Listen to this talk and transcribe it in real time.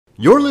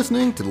You're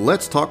listening to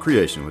Let's Talk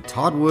Creation with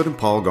Todd Wood and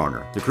Paul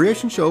Garner, the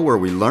creation show where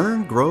we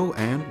learn, grow,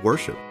 and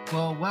worship.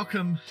 Well,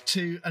 welcome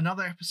to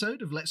another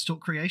episode of Let's Talk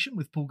Creation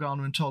with Paul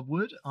Garner and Todd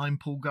Wood. I'm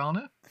Paul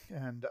Garner.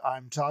 And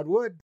I'm Todd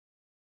Wood.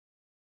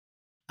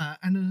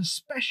 And a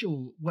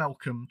special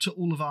welcome to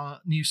all of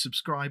our new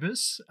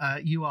subscribers.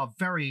 You are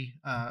very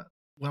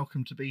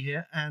welcome to be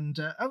here. And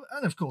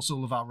of course,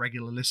 all of our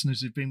regular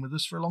listeners who've been with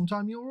us for a long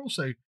time, you're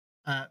also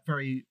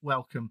very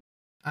welcome.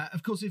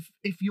 Of course,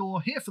 if you're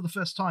here for the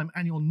first time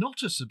and you're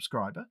not a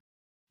subscriber,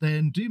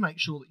 then do make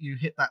sure that you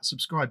hit that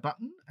subscribe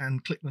button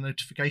and click the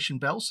notification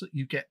bell so that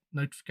you get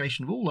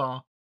notification of all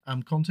our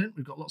content.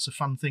 We've got lots of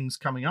fun things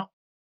coming up.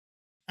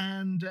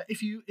 And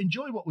if you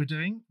enjoy what we're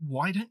doing,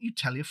 why don't you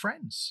tell your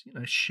friends?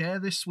 Share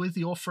this with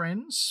your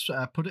friends,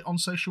 put it on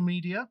social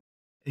media,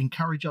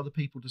 encourage other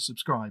people to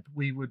subscribe.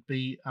 We would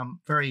be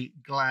very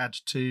glad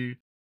to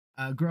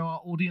grow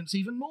our audience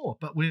even more,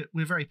 but we're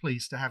very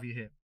pleased to have you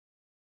here.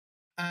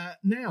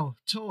 Now,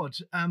 Todd,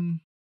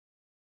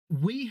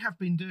 we have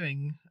been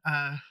doing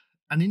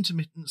an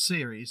intermittent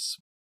series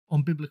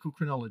on biblical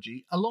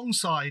chronology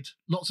alongside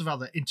lots of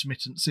other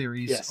intermittent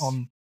series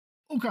on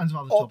all kinds of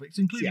other topics,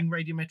 including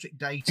radiometric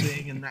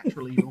dating and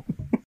natural evil.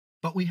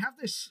 But we have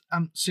this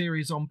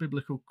series on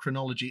biblical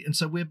chronology, and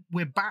so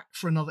we're back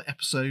for another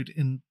episode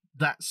in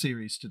that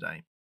series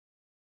today.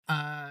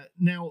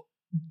 Now,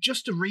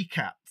 just to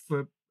recap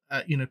for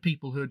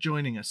people who are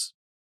joining us,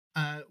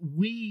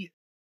 we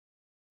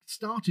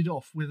started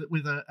off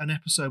with an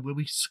episode where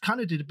we kind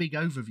of did a big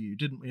overview,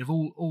 didn't we, of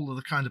all of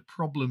the kind of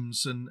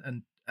problems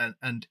and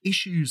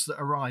issues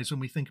that arise when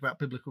we think about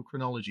biblical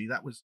chronology.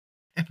 That was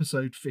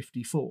episode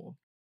 54.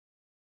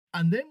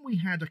 And then we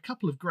had a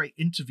couple of great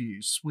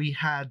interviews. We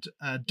had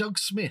Doug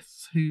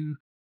Smith, who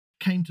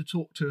came to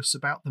talk to us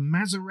about the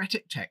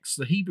Masoretic text,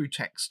 the Hebrew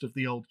text of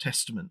the Old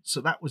Testament. So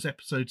that was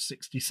episode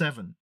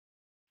 67.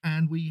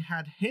 And we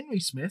had Henry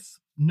Smith,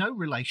 no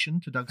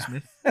relation to Doug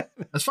Smith,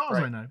 as far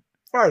as I know.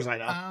 As far as I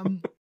know.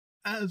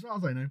 As far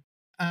as I know.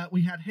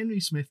 We had Henry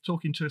Smith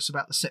talking to us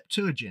about the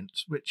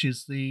Septuagint, which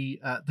is the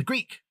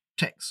Greek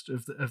text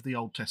of the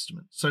Old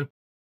Testament. So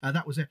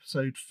that was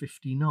episode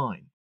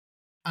 59.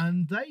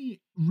 And they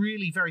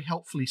really very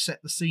helpfully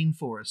set the scene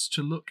for us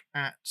to look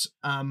at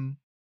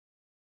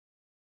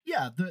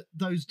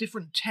those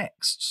different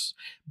texts,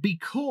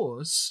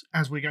 because,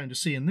 as we're going to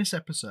see in this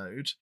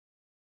episode,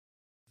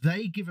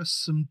 they give us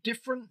some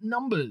different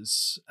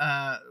numbers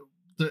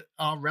that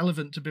are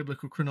relevant to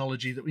biblical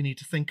chronology that we need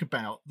to think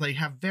about. They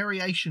have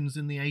variations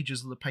in the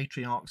ages of the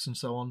patriarchs and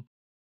so on.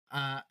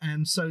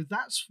 And so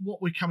that's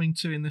what we're coming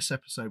to in this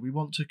episode. We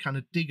want to kind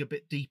of dig a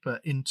bit deeper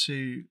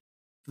into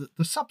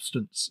the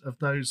substance of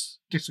those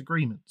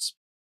disagreements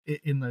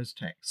in those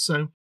texts.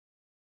 So,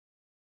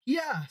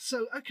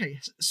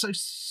 so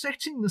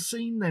setting the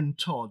scene then,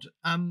 Todd,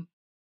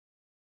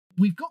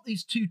 we've got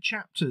these two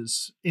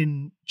chapters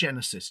in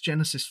Genesis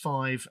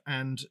 5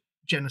 and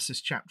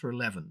Genesis chapter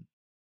 11.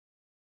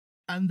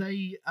 And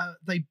they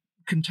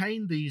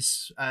contain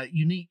these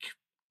unique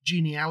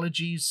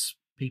genealogies.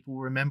 People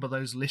remember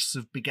those lists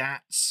of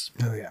begats.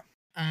 Oh, yeah.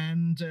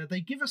 And they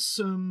give us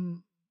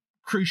some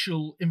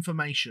crucial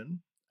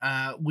information.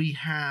 We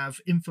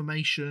have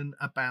information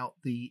about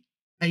the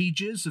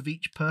ages of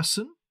each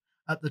person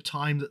at the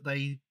time that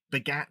they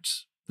begat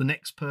the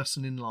next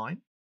person in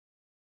line.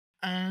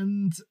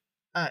 And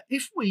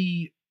if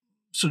we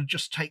sort of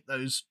just take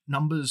those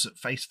numbers at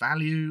face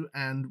value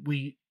and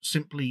we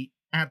simply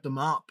add them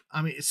up,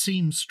 I mean, it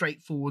seems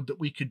straightforward that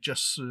we could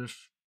just sort of,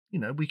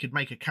 we could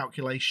make a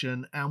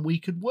calculation and we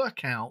could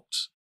work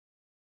out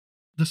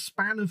the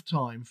span of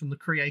time from the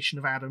creation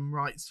of Adam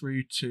right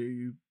through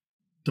to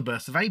the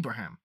birth of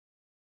Abraham.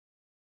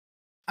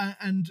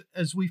 And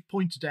as we've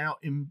pointed out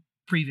in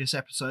previous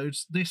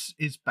episodes, this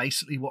is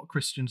basically what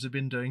Christians have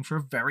been doing for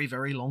a very,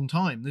 very long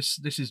time.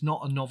 This is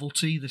not a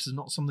novelty. This is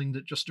not something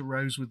that just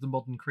arose with the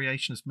modern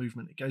creationist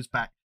movement. It goes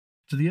back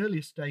to the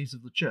earliest days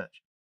of the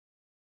church.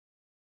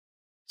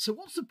 So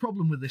what's the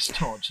problem with this,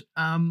 Todd?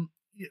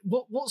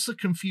 What's the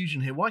confusion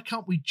here? Why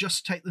can't we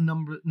just take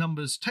the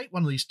numbers, take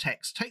one of these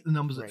texts, take the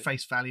numbers at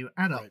face value,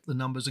 add up the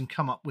numbers, and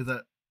come up with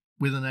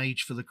an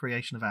age for the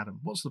creation of Adam?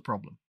 What's the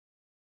problem?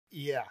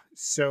 Yeah.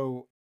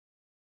 So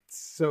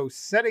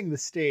setting the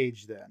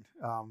stage then,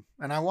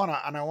 and I want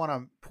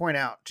to point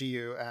out to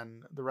you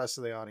and the rest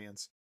of the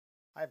audience,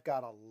 I've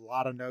got a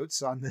lot of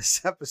notes on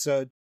this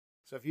episode.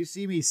 So if you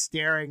see me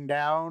staring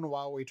down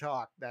while we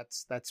talk,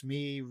 that's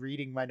me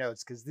reading my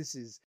notes, because this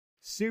is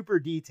super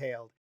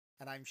detailed.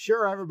 And I'm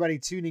sure everybody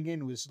tuning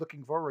in was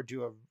looking forward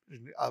to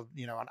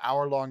an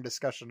hour-long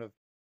discussion of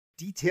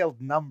detailed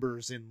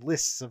numbers and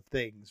lists of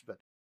things, but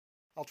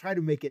I'll try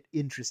to make it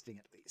interesting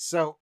at least.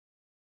 So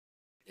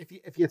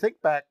if you think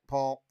back,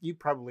 Paul, you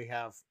probably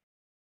have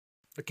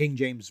the King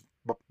James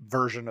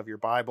version of your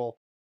Bible,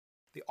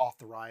 the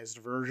authorized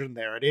version.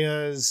 There it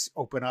is.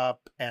 Open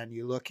up and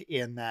you look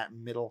in that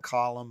middle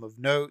column of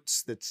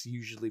notes that's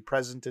usually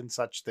present in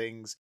such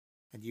things,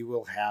 and you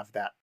will have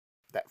that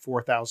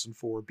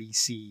 4004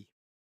 BC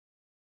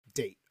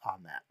date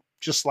on that,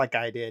 just like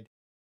I did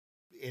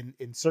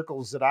in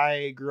circles that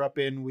I grew up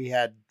in, we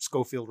had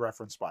Schofield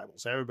reference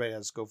Bibles. Everybody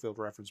has a Schofield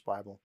reference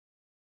Bible.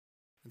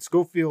 And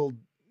Schofield,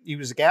 he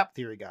was a gap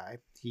theory guy.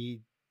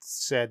 He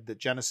said that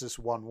Genesis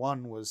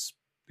 1:1 was,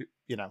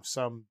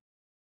 some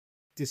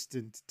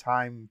distant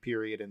time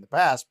period in the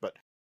past, but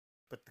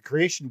the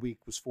creation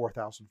week was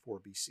 4004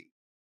 BC.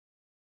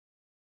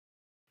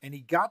 And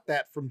he got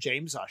that from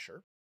James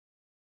Ussher,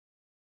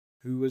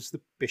 who was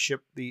the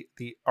bishop, the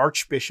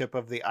archbishop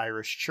of the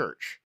Irish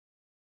Church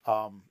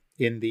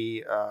in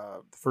the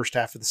first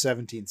half of the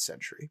 17th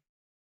century.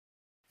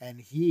 And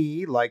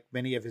he, like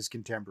many of his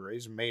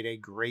contemporaries, made a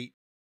great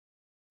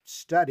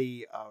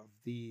study of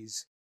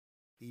these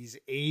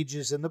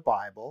ages in the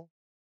Bible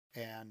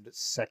and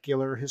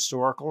secular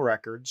historical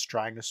records,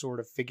 trying to sort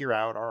of figure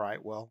out, all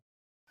right, well,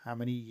 how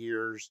many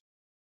years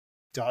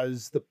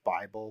does the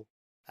Bible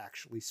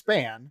actually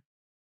span,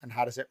 and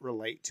how does it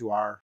relate to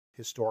our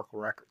historical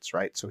records,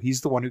 right? So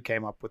he's the one who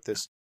came up with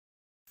this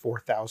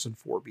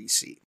 4004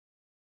 BC.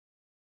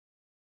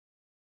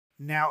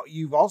 Now,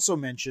 you've also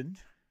mentioned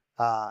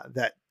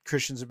that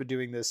Christians have been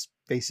doing this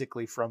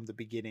basically from the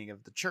beginning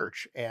of the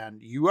church,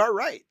 and you are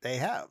right, they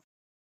have.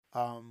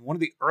 One of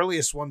the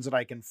earliest ones that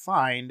I can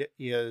find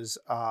is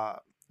a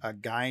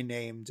guy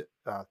named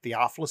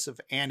Theophilus of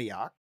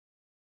Antioch.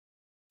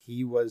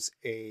 He was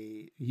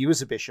a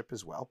bishop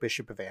as well,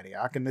 Bishop of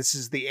Antioch, and this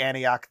is the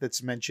Antioch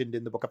that's mentioned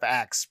in the book of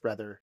Acts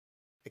rather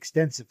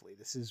extensively.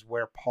 This is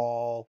where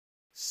Paul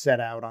set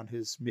out on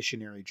his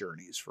missionary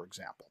journeys, for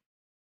example.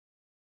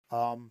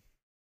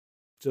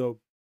 So,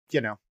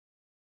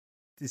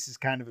 this is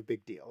kind of a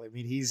big deal. I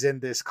mean, he's in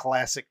this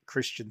classic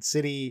Christian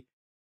city.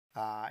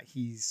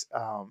 He's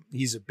a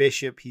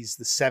bishop. He's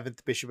the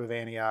 7th bishop of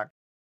Antioch.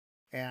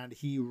 And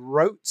he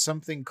wrote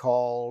something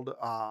called,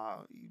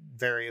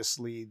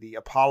 variously, the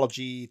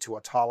Apology to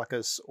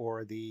Autolycus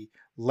or the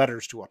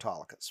Letters to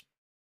Autolycus.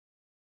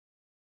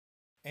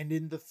 And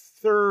in the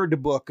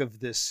third book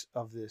of this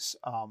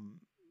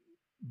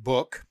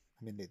book,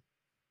 I mean,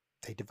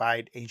 they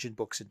divide ancient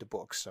books into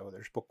books. So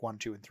there's book 1,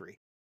 2, and 3.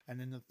 And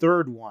in the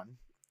third one,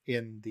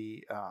 in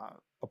the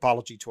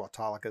Apology to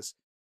Autolycus,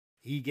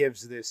 he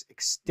gives this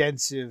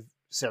extensive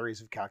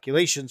series of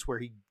calculations where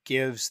he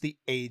gives the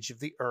age of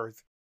the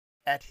earth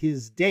at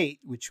his date,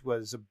 which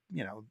was,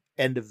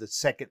 end of the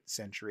 2nd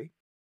century.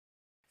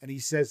 And he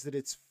says that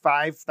it's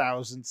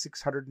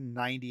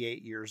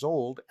 5,698 years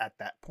old at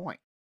that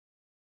point.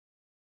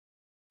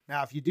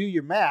 Now, if you do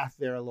your math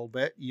there a little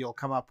bit, you'll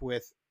come up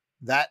with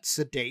that's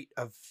a date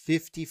of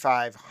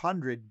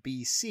 5500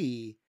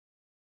 BC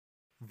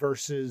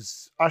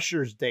versus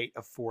Ussher's date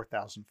of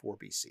 4004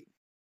 BC.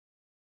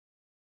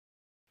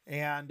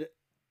 And,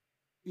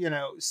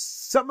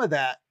 some of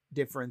that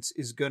difference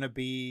is going to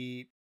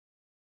be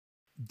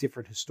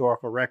different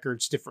historical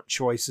records, different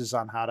choices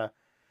on how to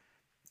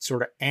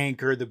sort of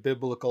anchor the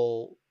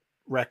biblical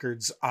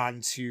records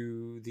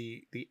onto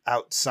the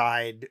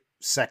outside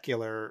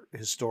secular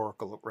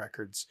historical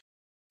records.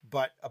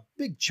 But a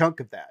big chunk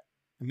of that,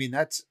 I mean,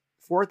 that's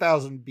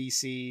 4000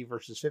 BC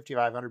versus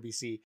 5500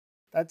 BC.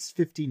 That's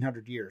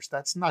 1500 years.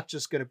 That's not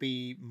just going to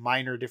be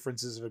minor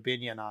differences of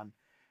opinion on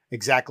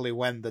exactly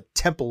when the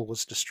temple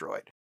was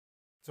destroyed.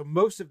 So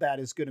most of that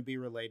is going to be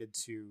related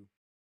to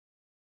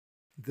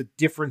the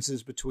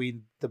differences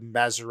between the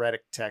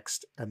Masoretic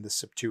text and the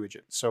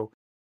Septuagint. So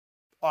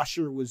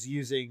Ussher was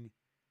using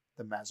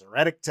the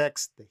Masoretic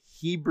text, the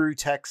Hebrew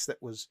text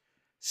that was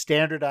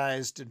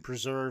standardized and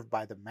preserved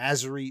by the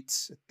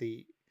Masoretes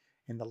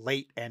in the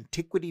late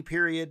antiquity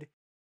period,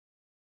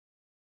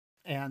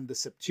 and the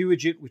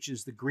Septuagint, which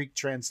is the Greek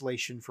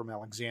translation from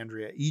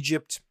Alexandria,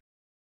 Egypt.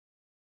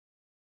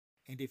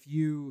 And if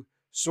you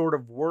sort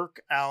of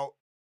work out,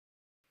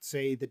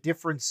 say, the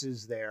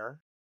differences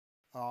there,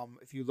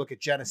 if you look at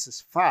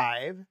Genesis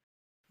 5,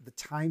 the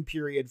time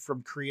period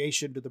from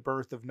creation to the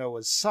birth of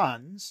Noah's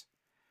sons,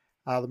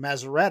 the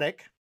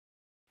Masoretic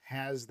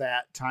has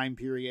that time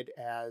period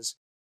as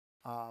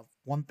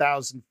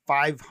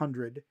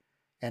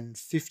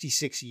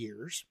 1,556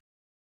 years.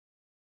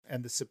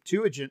 And the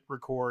Septuagint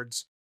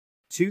records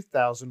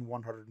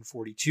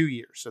 2,142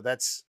 years. So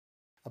that's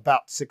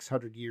about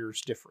 600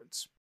 years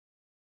difference.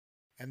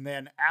 And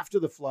then after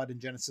the flood in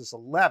Genesis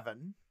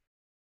 11,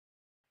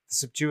 the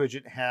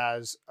Septuagint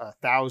has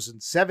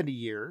 1,070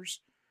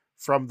 years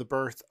from the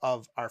birth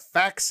of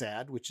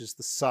Arphaxad, which is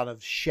the son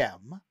of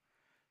Shem,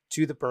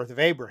 to the birth of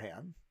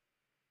Abraham.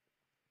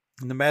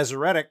 And the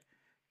Masoretic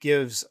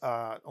gives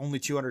only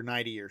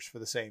 290 years for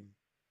the same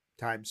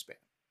time span.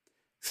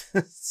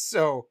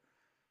 So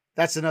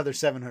that's another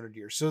 700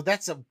 years. So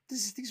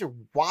these are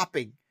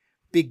whopping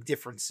big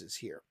differences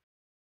here.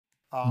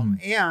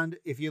 And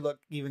if you look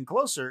even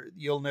closer,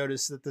 you'll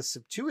notice that the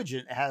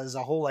Septuagint has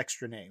a whole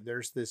extra name.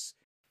 There's this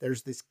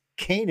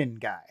Canaan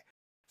guy.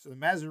 So the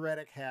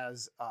Masoretic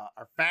has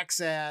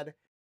Arphaxad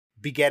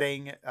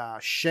begetting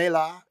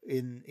Shelah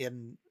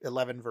in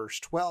 11 verse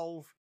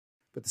 12.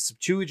 But the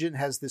Septuagint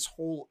has this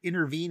whole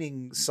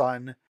intervening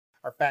son.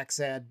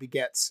 Arphaxad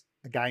begets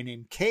a guy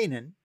named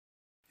Canaan,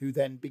 who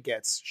then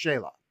begets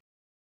Shelah.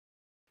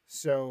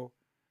 So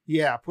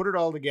Yeah, put it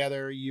all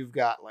together. You've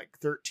got like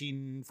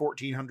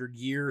 1,400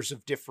 years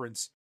of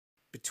difference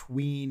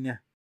between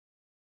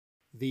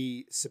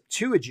the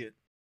Septuagint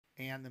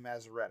and the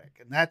Masoretic.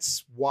 And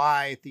that's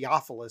why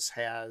Theophilus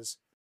has,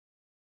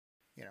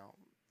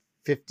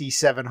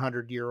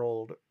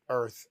 5,700-year-old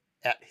Earth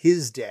at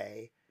his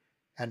day.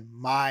 And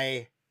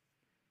my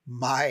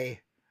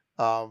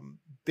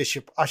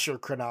Bishop Usher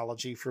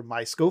chronology from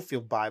my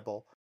Schofield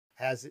Bible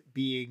has it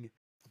being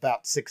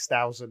about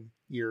 6,000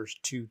 years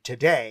to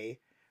today,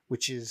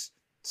 which is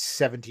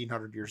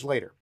 1,700 years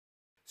later.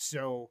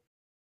 So,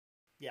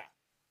 yeah,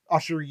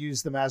 Usher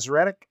used the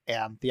Masoretic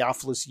and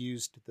Theophilus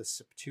used the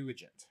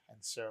Septuagint. And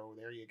so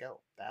there you go.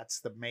 That's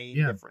the main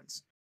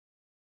difference.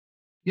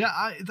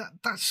 Yeah,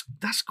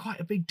 that's quite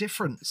a big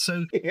difference.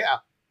 So yeah.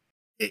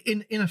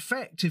 In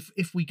effect,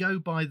 if we go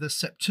by the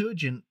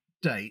Septuagint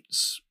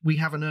dates, we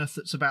have an Earth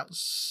that's about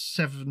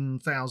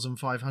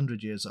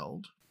 7,500 years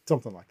old.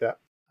 Something like that.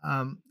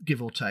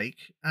 Give or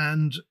take.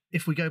 And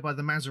if we go by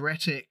the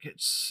Masoretic,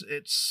 it's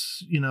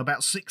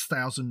about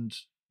 6,000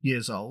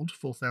 years old,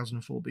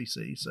 4004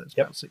 BC, so it's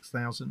about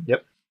 6,000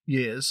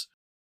 years.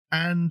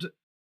 And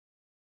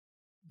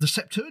the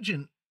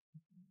Septuagint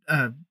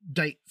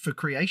date for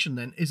creation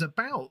then is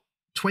about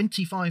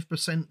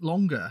 25%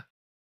 longer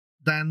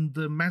than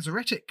the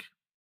Masoretic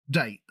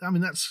date. I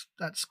mean, that's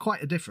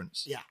quite a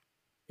difference. Yeah.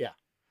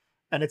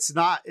 And it's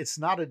not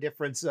a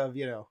difference of,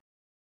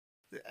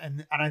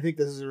 and I think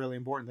this is a really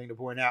important thing to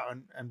point out,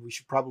 and we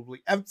should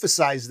probably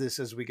emphasize this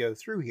as we go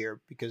through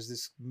here, because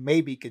this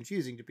may be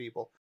confusing to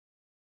people.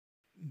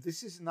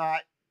 This is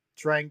not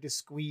trying to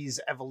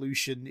squeeze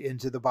evolution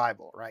into the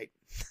Bible, right?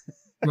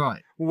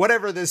 Right.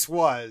 Whatever this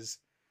was,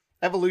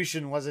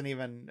 evolution wasn't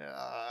even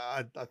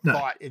a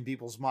thought in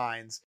people's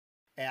minds.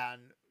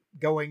 And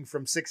going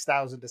from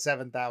 6,000 to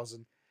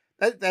 7,000,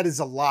 that is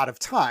a lot of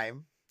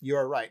time.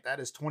 You're right.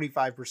 That is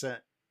 25%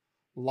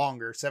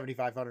 longer.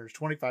 7,500 is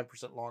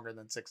 25% longer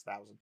than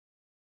 6,000.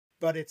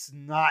 But it's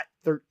not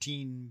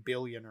 13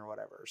 billion or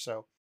whatever.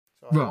 So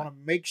I want to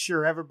make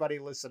sure everybody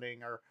listening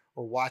or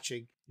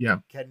watching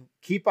can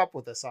keep up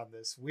with us on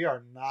this. We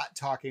are not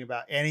talking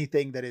about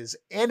anything that is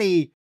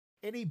any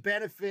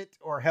benefit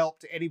or help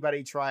to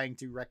anybody trying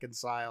to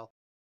reconcile,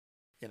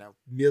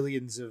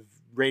 millions of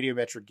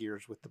radiometric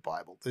years with the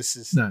Bible. This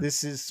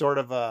is sort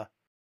of a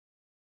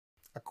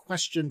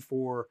question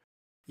for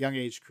young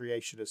age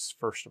creationists,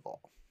 first of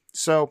all.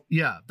 So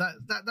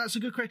that's a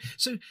good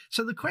question.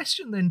 So the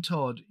question then,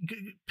 Todd,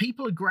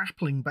 people are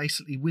grappling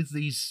basically with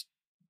these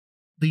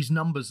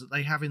numbers that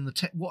they have in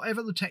the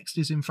whatever the text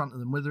is in front of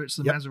them, whether it's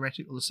the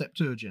Masoretic or the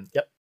Septuagint.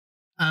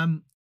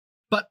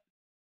 But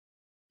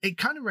it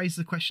kind of raised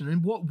the question: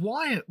 then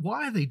why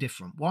are they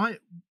different? Why?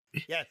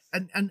 Yes.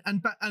 And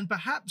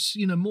perhaps,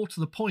 more to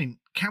the point,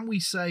 can we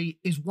say,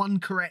 is one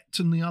correct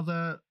and the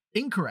other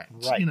incorrect?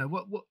 Right.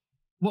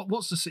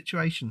 What's the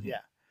situation here?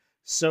 Yeah.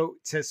 So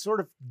to sort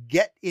of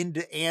get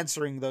into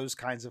answering those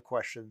kinds of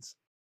questions,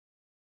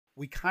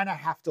 we kind of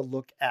have to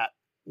look at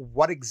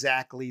what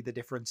exactly the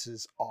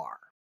differences are,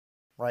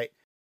 right?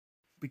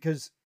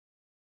 Because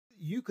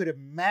you could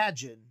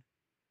imagine,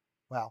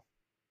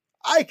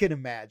 I can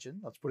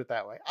imagine, let's put it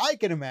that way. I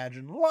can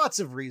imagine lots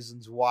of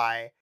reasons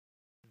why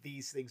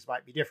these things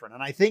might be different.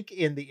 And I think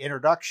in the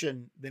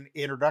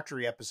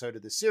introductory episode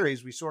of the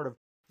series, we sort of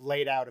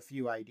laid out a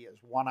few ideas.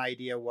 One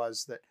idea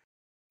was that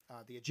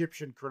the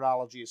Egyptian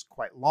chronology is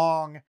quite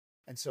long,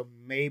 and so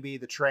maybe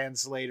the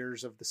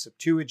translators of the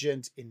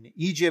Septuagint in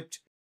Egypt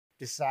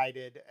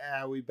decided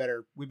we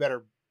better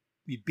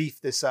beef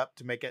this up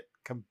to make it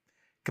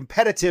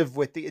competitive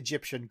with the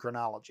Egyptian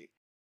chronology,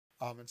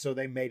 and so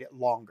they made it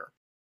longer,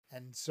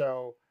 and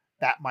so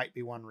that might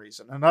be one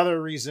reason.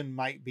 Another reason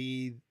might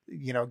be,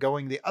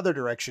 going the other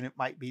direction. It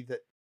might be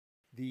that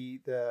the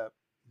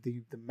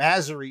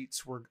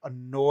Masoretes were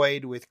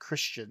annoyed with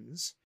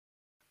Christians,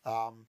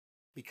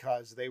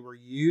 because they were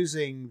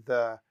using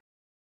and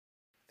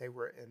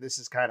this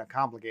is kind of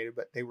complicated,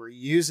 but they were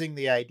using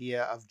the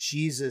idea of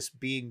Jesus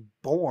being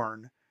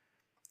born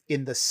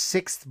in the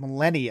 6th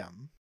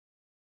millennium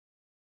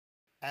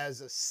as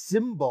a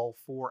symbol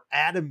for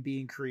Adam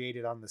being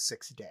created on the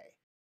 6th day.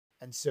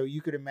 And so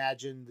you could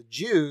imagine the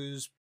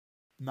Jews,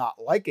 not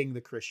liking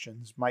the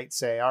Christians, might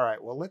say, all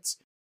right, well, let's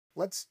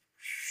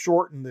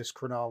shorten this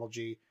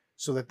chronology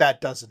so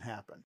that doesn't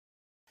happen.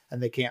 And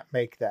they can't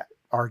make that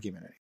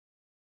argument anymore.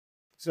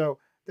 So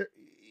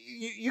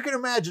you can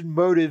imagine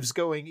motives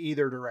going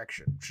either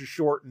direction, to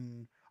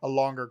shorten a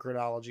longer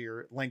chronology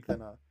or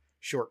lengthen a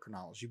short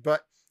chronology.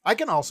 But I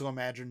can also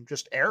imagine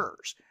just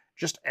errors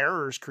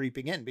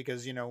creeping in,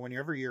 because,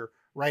 whenever you're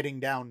writing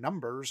down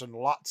numbers and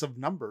lots of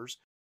numbers,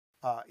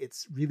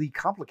 it's really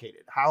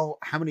complicated. How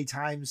many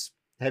times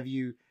have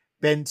you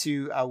been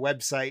to a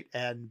website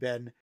and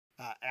been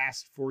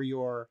asked for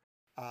your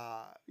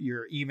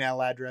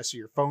email address or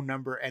your phone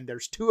number, and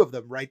there's 2 of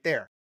them right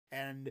there,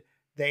 and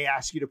they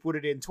ask you to put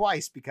it in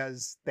twice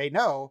because they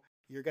know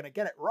you're going to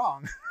get it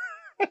wrong.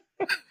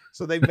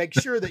 So they make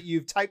sure that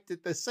you've typed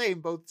it the same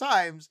both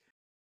times,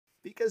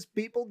 because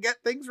people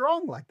get things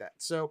wrong like that.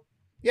 So,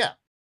 yeah.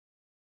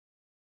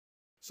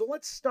 So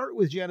let's start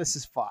with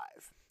Genesis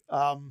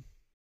 5.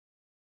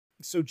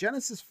 So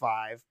Genesis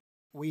 5,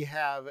 we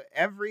have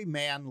every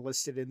man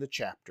listed in the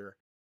chapter,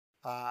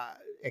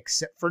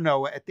 except for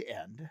Noah at the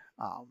end.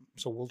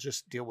 So we'll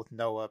just deal with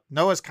Noah.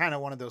 Noah's kind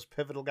of one of those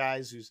pivotal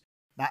guys who's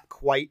not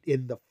quite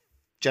in the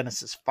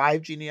Genesis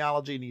 5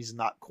 genealogy, and he's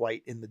not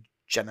quite in the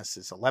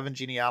Genesis 11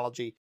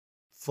 genealogy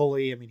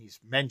fully. I mean, he's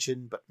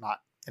mentioned, but not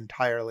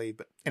entirely.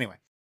 But anyway,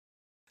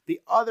 the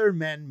other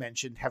men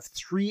mentioned have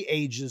 3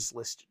 ages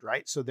listed,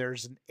 right? So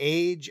there's an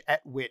age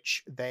at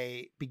which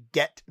they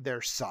beget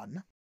their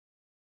son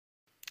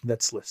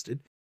that's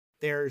listed.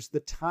 There's the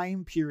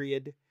time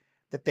period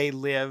that they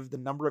live, the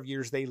number of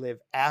years they live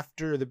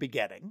after the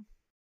begetting.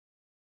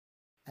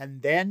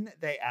 And then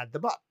they add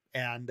them up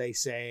and they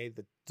say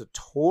that the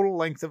total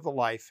length of the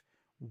life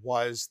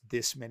was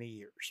this many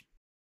years.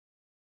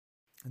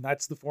 And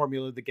that's the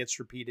formula that gets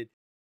repeated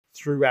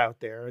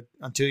throughout there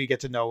until you get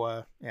to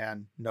Noah,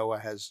 and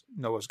Noah's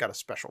got a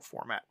special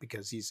format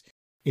because he's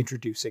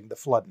introducing the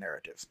flood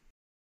narrative.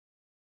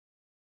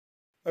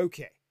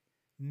 Okay.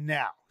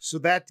 Now, so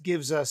that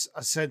gives us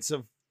a sense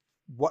of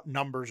what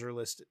numbers are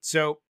listed.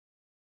 So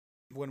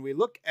when we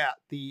look at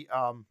the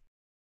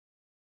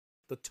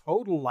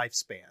total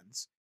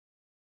lifespans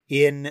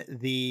in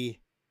the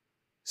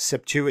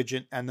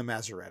Septuagint and the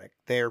Masoretic,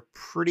 they're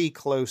pretty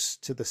close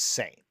to the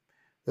same.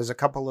 There's a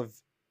couple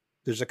of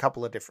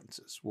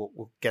differences.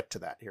 We'll get to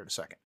that here in a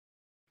second.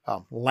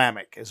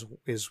 Lamech is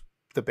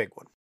the big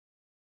one.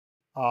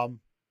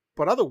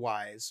 But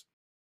otherwise,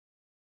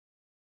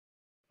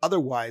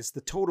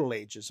 the total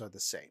ages are the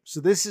same. So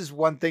this is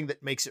one thing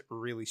that makes it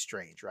really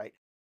strange, right?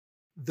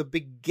 The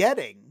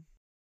begetting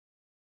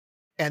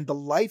and the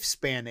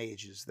lifespan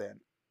ages then,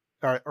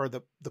 or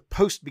the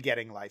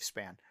post-begetting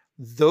lifespan,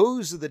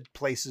 those are the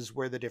places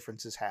where the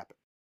differences happen.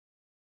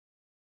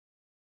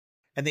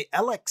 And the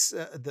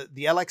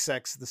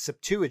LXX, the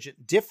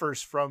Septuagint,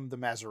 differs from the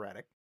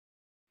Masoretic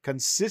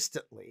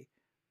consistently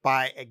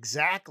by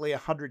exactly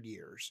 100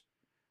 years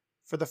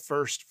for the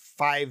first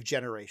 5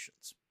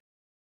 generations.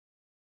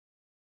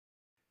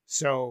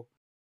 So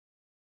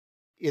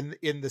in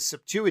the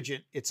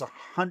Septuagint, it's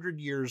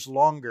 100 years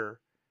longer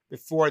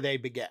before they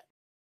beget.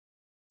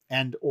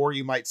 Or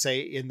you might say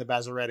in the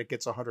Masoretic,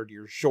 it's 100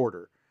 years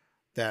shorter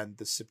than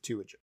the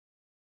Septuagint.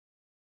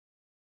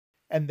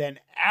 And then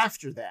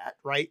after that,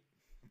 right,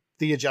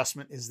 the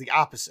adjustment is the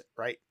opposite,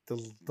 right?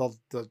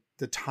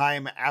 The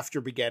time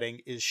after begetting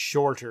is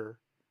shorter,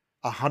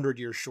 100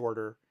 years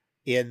shorter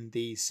in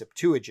the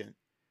Septuagint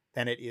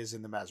than it is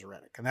in the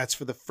Masoretic. And that's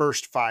for the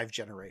first 5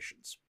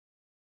 generations.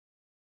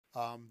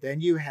 Then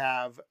you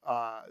have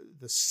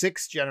the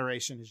 6th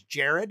generation is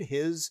Jared.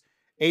 His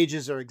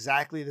ages are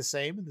exactly the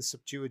same in the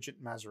Septuagint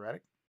and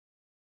Masoretic.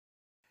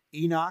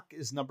 Enoch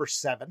is number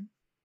 7.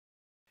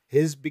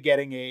 His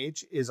begetting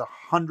age is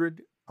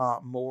 100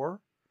 more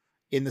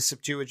in the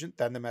Septuagint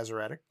than the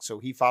Masoretic. So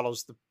he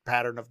follows the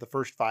pattern of the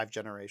first 5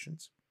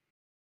 generations.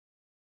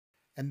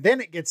 And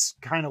then it gets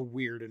kind of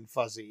weird and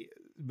fuzzy.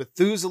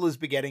 Methuselah's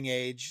begetting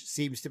age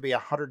seems to be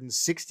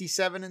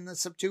 167 in the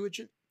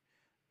Septuagint,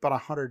 but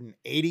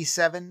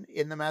 187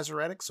 in the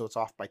Masoretic. So it's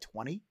off by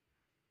 20,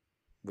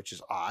 which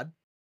is odd.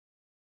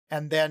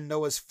 And then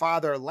Noah's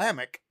father,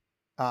 Lamech,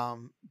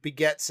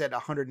 begets at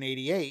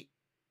 188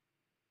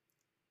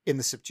 in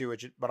the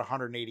Septuagint, but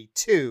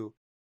 182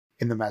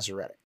 in the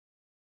Masoretic.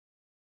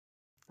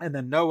 And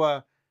then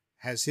Noah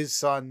has his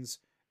sons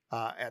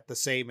at the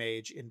same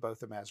age in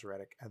both the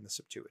Masoretic and the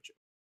Septuagint.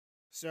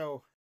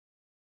 So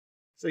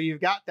you've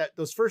got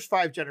those first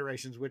 5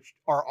 generations, which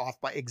are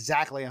off by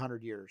exactly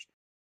 100 years.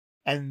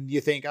 And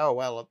you think, oh,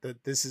 well,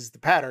 this is the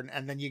pattern.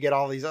 And then you get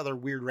all these other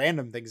weird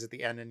random things at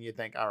the end. And you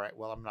think, all right,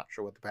 well, I'm not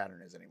sure what the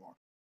pattern is anymore.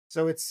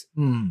 So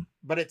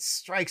but it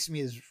strikes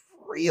me as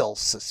real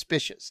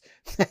suspicious.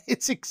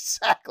 It's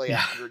exactly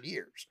 100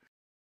 years.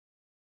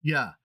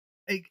 Yeah.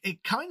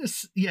 It kind of,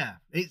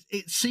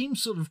 it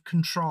seems sort of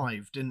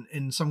contrived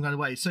in some kind of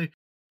way. So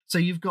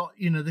you've got,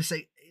 this,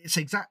 it's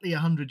exactly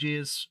 100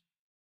 years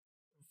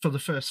for the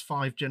first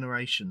 5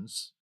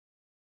 generations.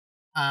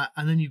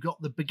 And then you've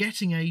got the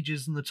begetting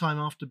ages and the time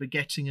after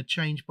begetting are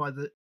changed by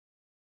the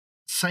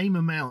same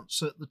amount,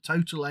 so that the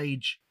total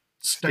age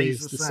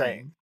stays the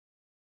same.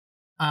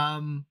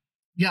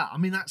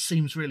 That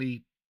seems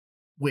really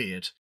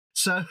weird.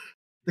 So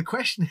the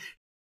question,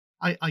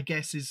 I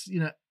guess, is,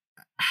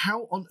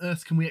 how on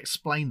earth can we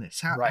explain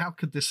this? How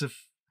could this have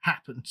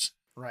happened?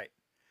 Right.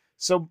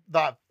 So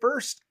the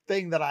first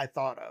thing that I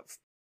thought of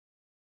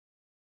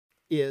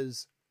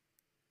is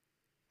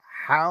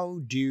how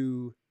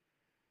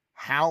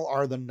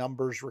are the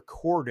numbers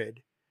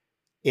recorded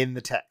in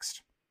the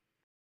text?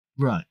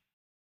 Right.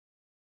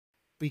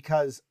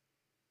 Because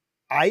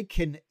I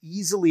can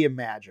easily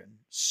imagine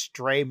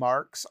stray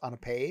marks on a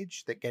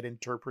page that get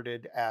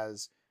interpreted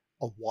as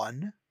a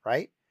 1,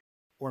 right?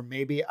 Or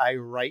maybe I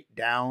write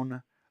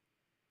down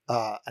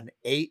an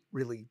 8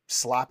 really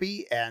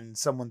sloppy and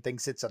someone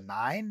thinks it's a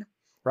 9,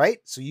 right?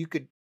 So you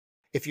could,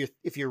 if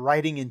you're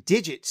writing in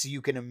digits,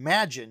 you can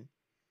imagine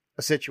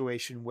a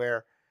situation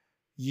where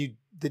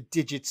the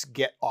digits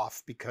get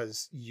off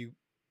because you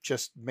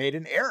just made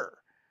an error.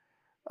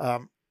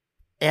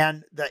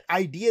 And the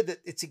idea that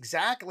it's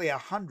exactly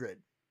 100.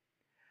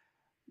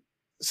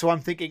 So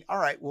I'm thinking, all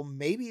right, well,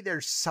 maybe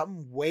there's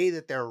some way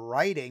that they're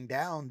writing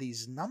down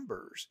these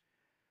numbers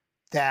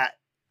that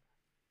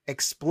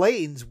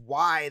explains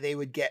why they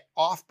would get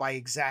off by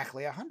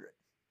exactly 100.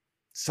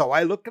 So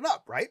I looked it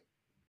up, right?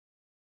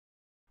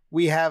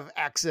 We have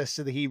access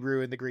to the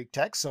Hebrew and the Greek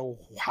text. So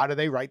how do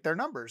they write their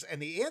numbers?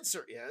 And the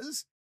answer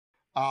is,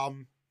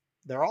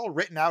 they're all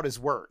written out as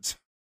words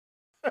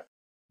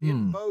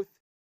in both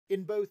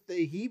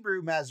the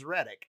Hebrew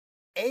Masoretic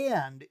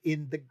and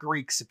in the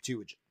Greek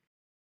Septuagint.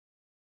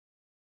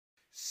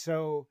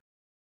 So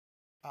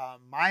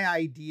my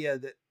idea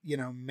that,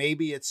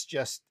 maybe it's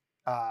just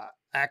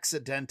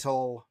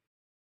accidental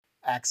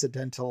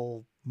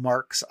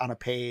marks on a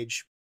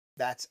page,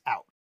 that's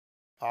out.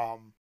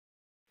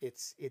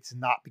 It's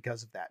not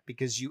because of that,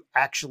 because you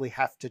actually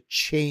have to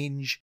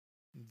change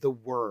the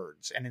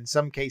words. And in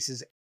some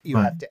cases, you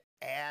have to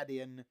add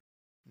in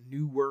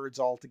new words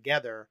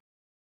altogether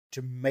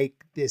to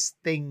make this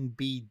thing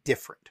be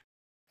different.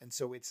 And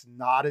so it's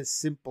not as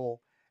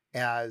simple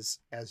as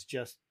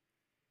just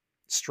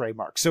stray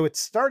marks. So it's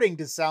starting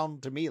to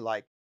sound to me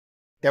like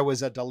there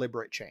was a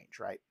deliberate change,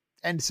 right?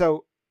 And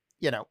so,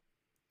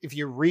 if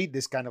you read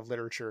this kind of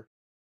literature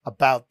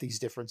about these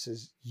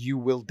differences, you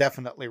will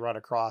definitely run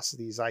across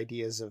these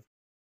ideas of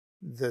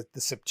the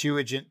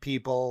Septuagint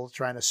people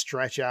trying to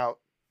stretch out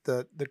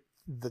the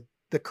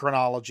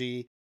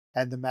chronology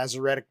and the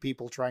Masoretic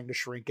people trying to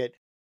shrink it.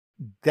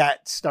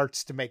 That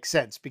starts to make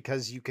sense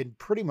because you can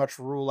pretty much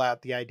rule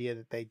out the idea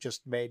that they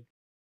just made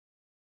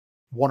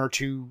one or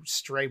two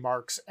stray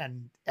marks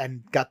and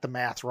got the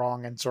math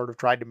wrong and sort of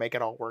tried to make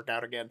it all work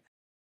out again.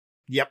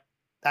 Yep,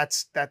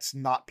 that's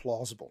not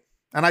plausible.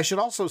 And I should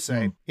also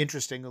say,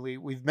 interestingly,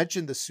 we've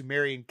mentioned the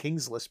Sumerian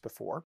Kings List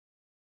before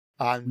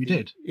on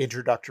the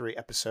introductory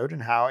episode,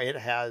 and how it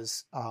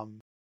has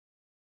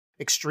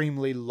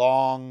extremely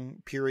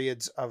long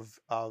periods of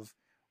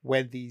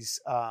when these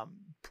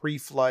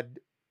pre-flood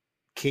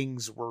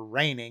kings were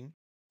reigning.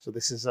 So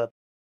this is a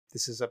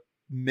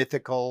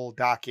mythical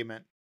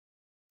document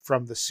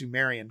from the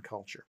Sumerian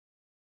culture.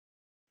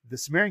 The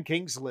Sumerian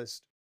Kings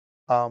List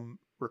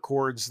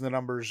records the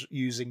numbers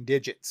using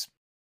digits.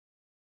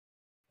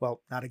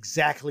 Well, not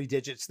exactly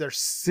digits, they're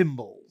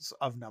symbols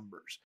of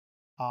numbers.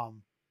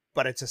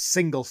 But it's a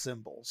single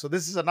symbol. So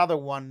this is another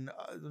one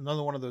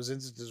of those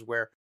instances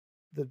where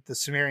the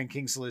Sumerian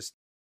Kings List,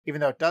 even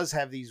though it does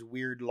have these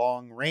weird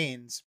long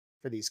reigns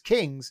for these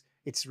kings,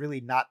 it's really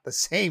not the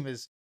same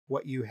as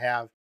what you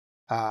have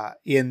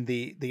in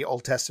the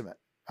Old Testament,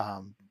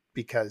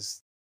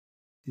 because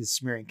the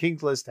Sumerian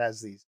Kings List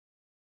has these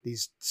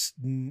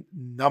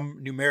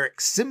numeric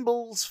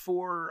symbols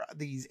for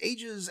these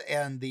ages,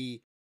 and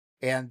the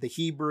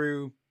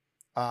Hebrew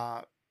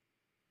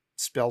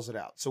spells it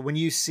out. So when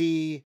you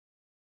see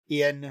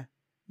in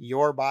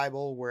your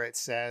Bible where it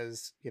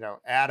says,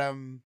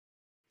 Adam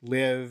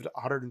lived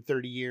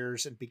 130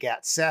 years and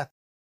begat Seth,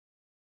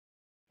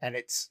 and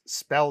it's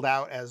spelled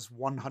out as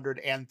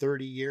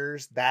 130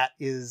 years, that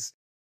is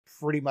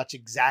pretty much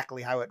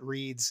exactly how it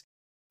reads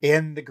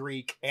in the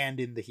Greek and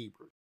in the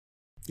Hebrew.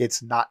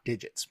 It's not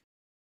digits.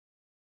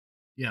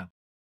 Yeah.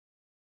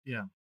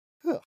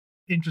 Huh.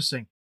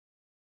 Interesting.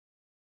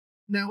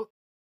 Now,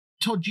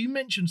 Todd, you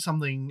mentioned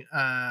something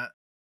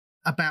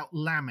about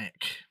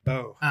Lamech.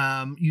 Oh.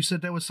 You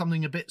said there was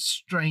something a bit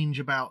strange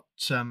about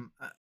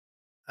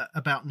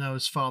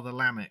Noah's father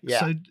Lamech. Yeah.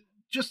 So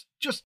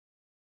just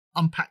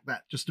unpack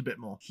that just a bit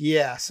more.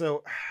 Yeah.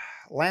 So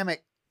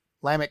Lamech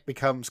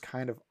becomes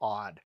kind of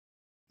odd.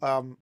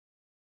 So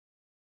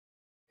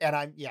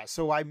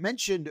I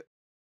mentioned,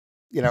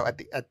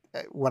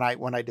 when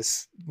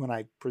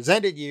I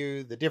presented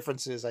you the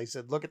differences, I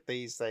said, look at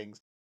these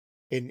things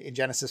in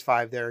Genesis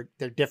 5. They're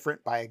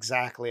different by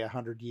exactly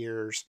 100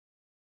 years,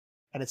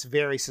 and it's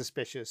very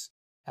suspicious.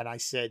 And I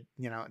said,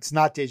 it's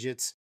not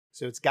digits,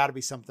 so it's got to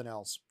be something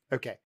else.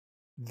 Okay.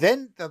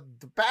 Then the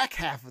back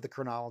half of the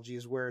chronology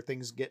is where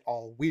things get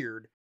all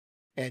weird,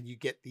 and you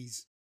get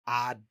these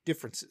odd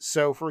differences.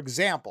 So, for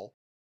example,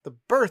 the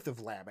birth of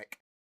Lamech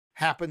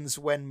happens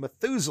when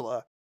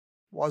Methuselah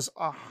was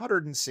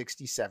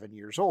 167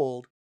 years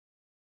old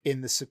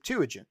in the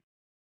Septuagint,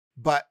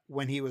 but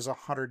when he was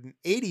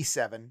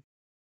 187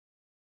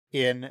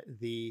 in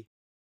the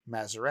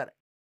Masoretic.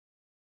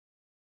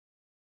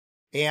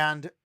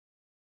 And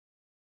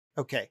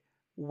okay,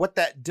 what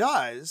that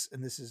does,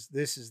 and this is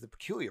the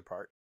peculiar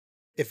part,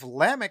 if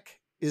Lamech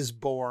is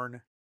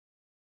born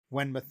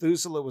when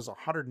Methuselah was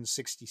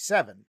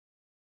 167,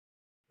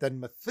 then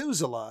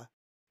Methuselah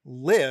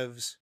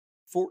lives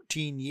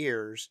 14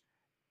 years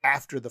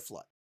after the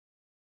flood.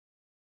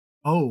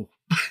 Oh.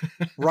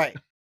 Right.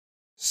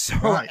 So,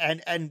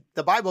 right. And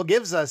the Bible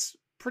gives us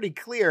pretty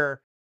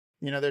clear,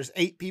 there's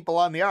 8 people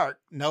on the ark: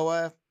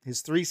 Noah,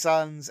 his 3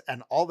 sons,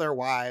 and all their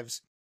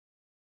wives.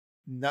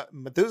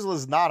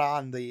 Methuselah's not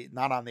on the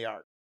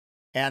ark.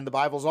 And the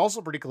Bible's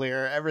also pretty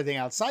clear, everything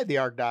outside the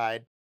ark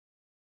died.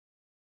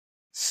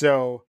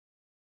 So,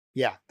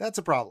 yeah, that's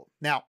a problem.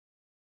 Now,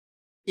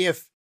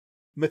 if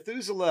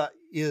Methuselah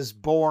is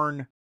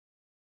born,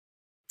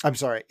 I'm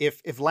sorry,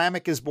 if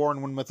Lamech is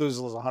born when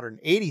Methuselah is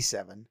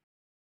 187,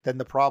 then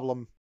the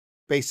problem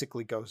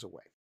basically goes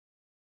away.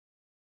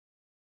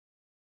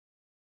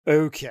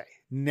 Okay,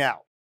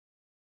 now,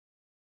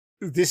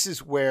 this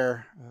is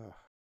where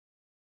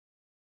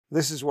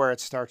it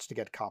starts to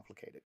get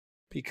complicated,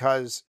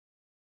 because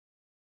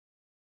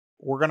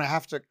we're going to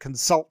have to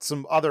consult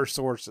some other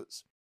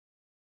sources,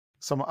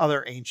 some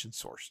other ancient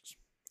sources.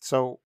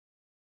 So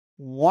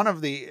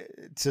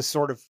to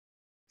sort of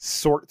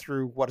sort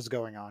through what is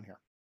going on here.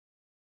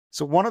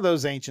 So one of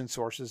those ancient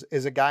sources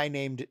is a guy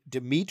named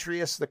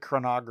Demetrius the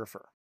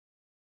Chronographer.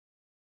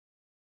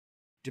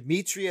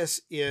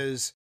 Demetrius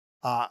is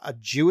a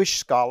Jewish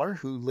scholar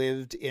who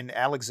lived in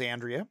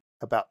Alexandria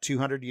about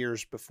 200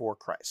 years before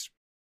Christ.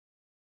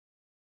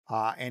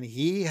 And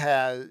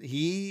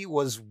he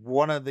was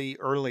one of the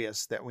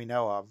earliest that we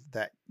know of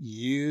that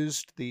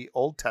used the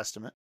Old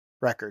Testament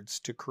records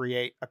to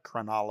create a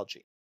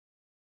chronology.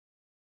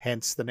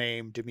 Hence the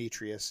name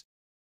Demetrius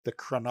the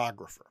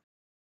Chronographer,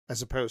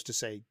 as opposed to,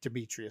 say,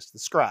 Demetrius the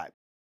Scribe.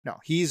 No,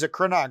 he's a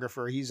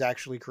chronographer. He's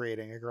actually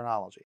creating a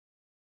chronology.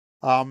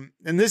 And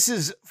this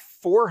is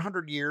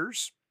 400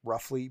 years,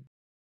 roughly,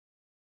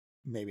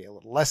 maybe a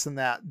little less than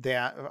that,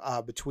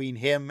 between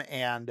him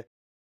and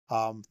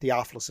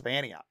Theophilus of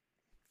Antioch.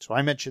 So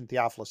I mentioned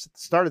Theophilus at the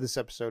start of this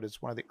episode as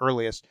one of the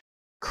earliest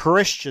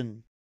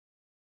Christian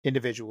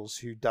individuals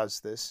who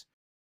does this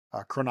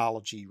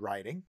chronology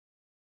writing.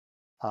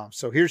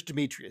 So here's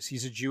Demetrius.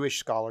 He's a Jewish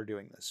scholar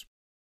doing this.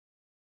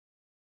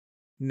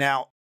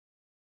 Now,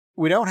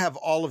 we don't have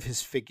all of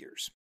his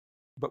figures,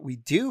 but we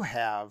do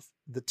have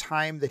the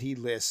time that he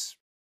lists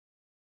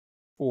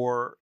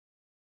for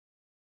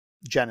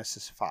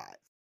Genesis 5.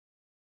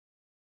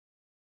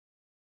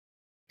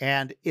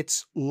 And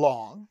it's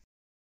long.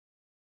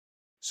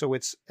 So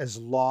it's as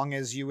long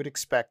as you would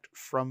expect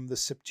from the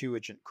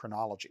Septuagint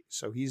chronology.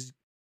 So he's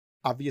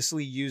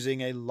obviously using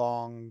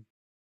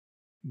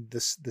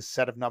the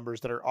set of numbers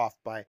that are off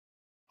by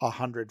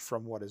 100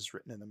 from what is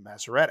written in the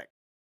Masoretic.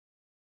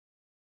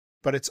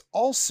 But it's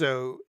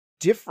also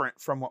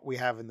different from what we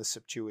have in the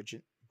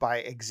Septuagint by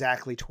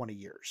exactly 20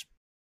 years.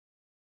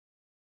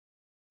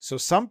 So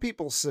some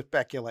people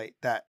speculate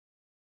that,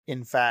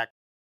 in fact,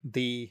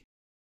 the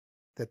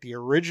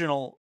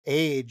original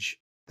age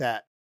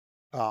that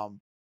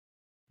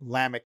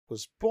Lamech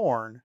was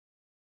born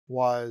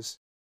was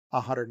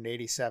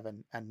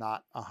 187 and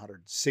not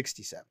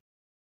 167.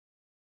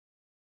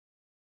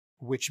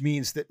 Which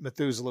means that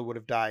Methuselah would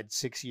have died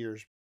 6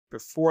 years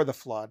before the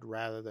flood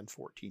rather than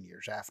 14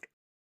 years after.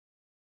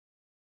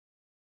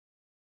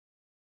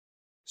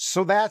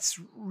 So that's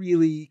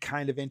really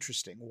kind of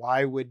interesting.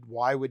 Why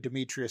would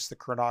Demetrius the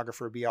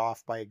Chronographer be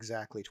off by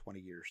exactly 20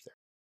 years there?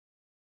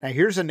 Now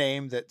here's a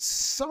name that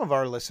some of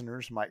our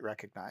listeners might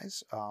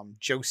recognize,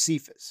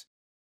 Josephus.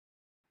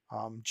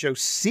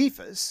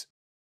 Josephus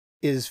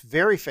is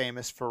very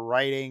famous for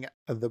writing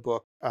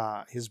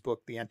his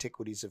book, The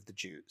Antiquities of the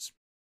Jews.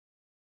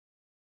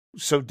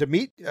 So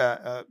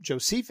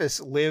Josephus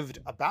lived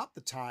about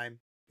the time,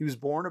 he was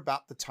born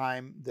about the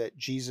time that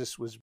Jesus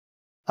was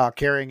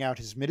carrying out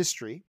his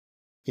ministry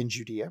in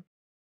Judea.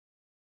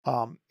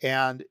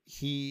 And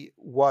he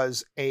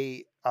was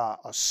a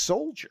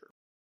soldier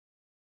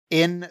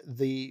in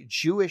the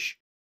Jewish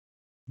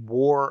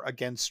war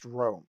against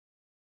Rome.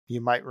 You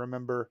might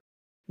remember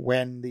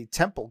when the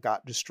temple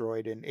got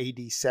destroyed in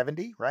AD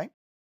 70, right?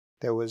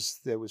 That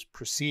was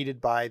preceded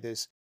by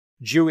this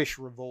Jewish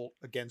revolt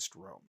against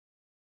Rome.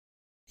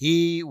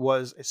 He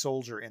was a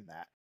soldier in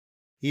that.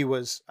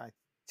 I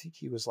think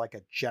he was like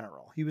a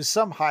general. He was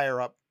some higher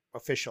up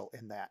official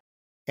in that.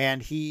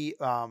 And he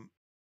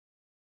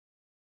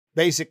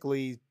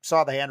basically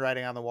saw the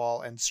handwriting on the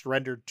wall and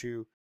surrendered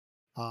to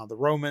the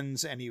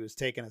Romans, and he was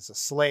taken as a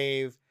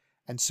slave.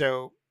 And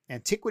so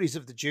Antiquities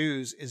of the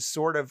Jews is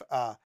sort of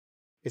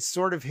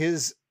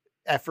his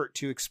effort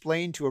to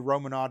explain to a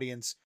Roman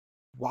audience,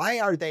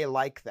 why are they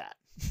like that?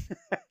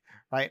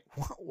 Right?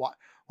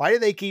 Why do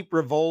they keep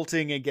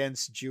revolting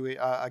against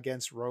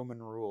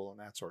Roman rule and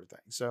that sort of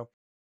thing?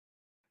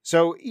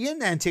 So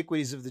in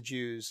Antiquities of the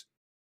Jews,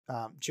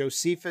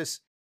 Josephus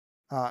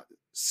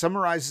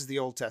summarizes the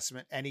Old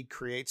Testament, and he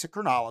creates a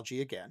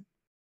chronology again.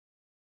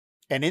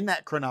 And in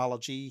that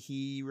chronology,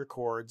 he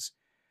records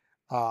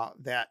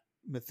that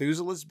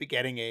Methuselah's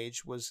begetting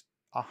age was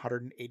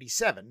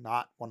 187,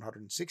 not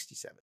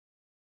 167.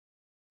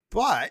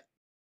 But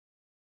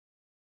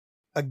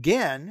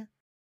again,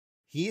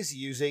 he is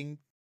using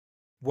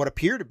what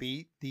appear to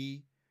be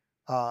the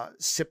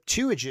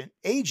Septuagint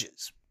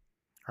ages,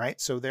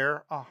 right? So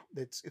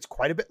it's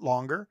quite a bit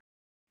longer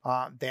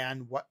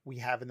than what we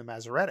have in the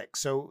Masoretic.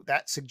 So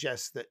that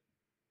suggests that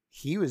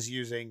he was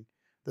using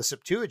the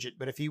Septuagint.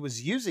 But if he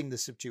was using the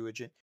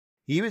Septuagint,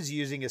 he was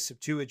using a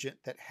Septuagint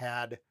that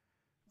had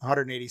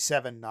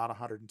 187, not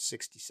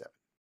 167.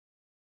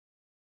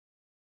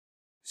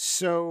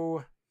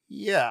 So,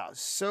 yeah.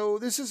 So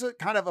this is a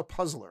kind of a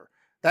puzzler.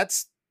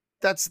 That's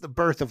the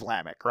birth of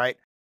Lamech, right?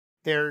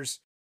 There's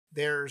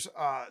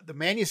the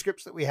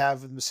manuscripts that we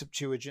have in the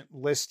Septuagint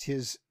list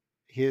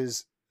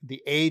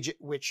the age at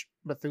which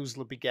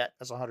Methuselah begat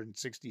as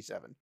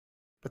 167.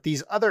 But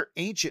these other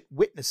ancient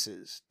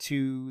witnesses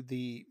to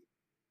the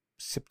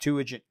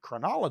Septuagint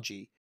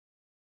chronology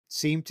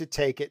seem to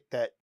take it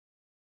that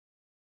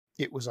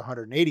it was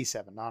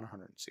 187, not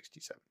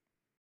 167.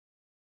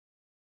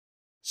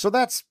 So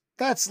that's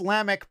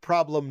Lamech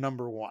problem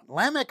number 1.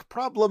 Lamech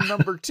problem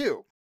number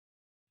 2.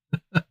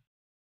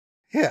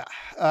 Yeah.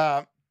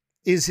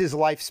 Is his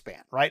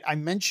lifespan, right? I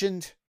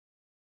mentioned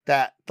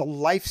that the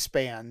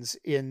lifespans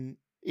in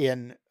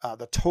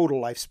the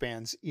total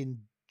lifespans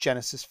in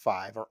Genesis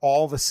 5 are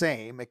all the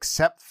same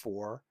except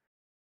for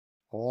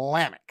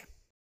Lamech.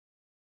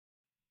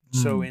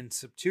 So in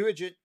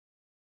Septuagint,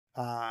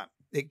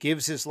 it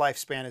gives his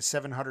lifespan as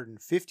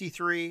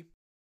 753,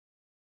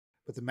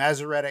 but the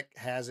Masoretic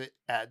has it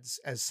as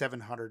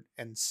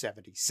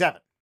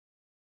 777.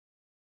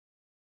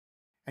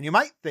 And you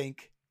might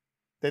think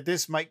that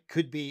this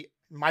could be,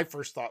 my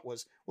first thought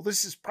was, well,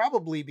 this is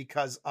probably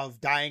because of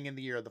dying in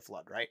the year of the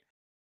flood, right?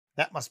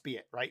 That must be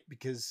it, right?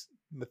 Because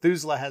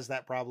Methuselah has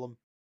that problem.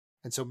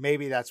 And so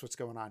maybe that's what's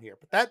going on here.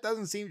 But that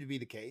doesn't seem to be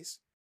the case.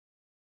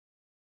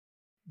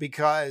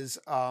 Because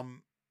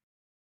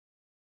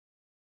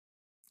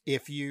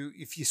if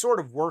you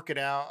sort of work it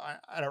out,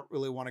 I don't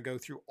really want to go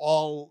through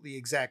all the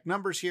exact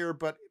numbers here,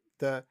 but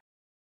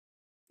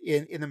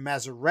in the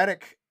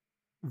Masoretic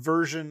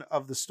version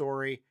of the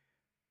story,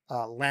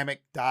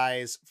 Lamech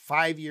dies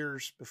 5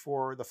 years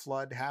before the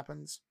flood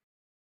happens.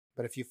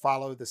 But if you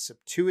follow the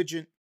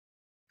Septuagint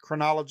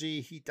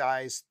chronology, he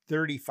dies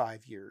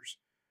 35 years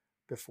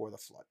before the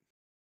flood.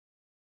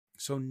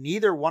 So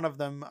neither one of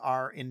them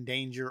are in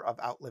danger of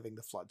outliving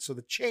the flood. So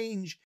the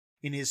change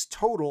in his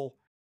total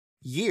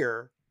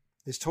year,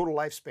 his total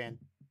lifespan,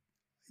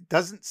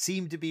 doesn't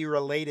seem to be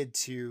related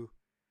to,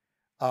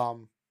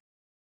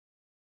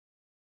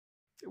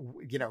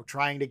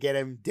 trying to get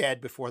him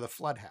dead before the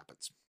flood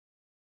happens.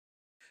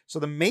 So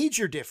the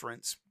major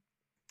difference,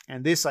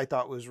 and this I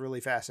thought was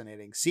really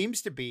fascinating,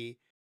 seems to be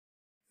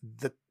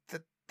that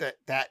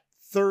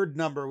third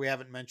number we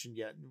haven't mentioned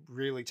yet,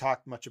 really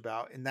talked much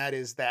about, and that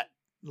is that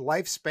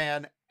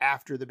lifespan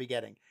after the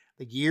begetting,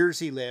 the years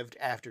he lived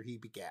after he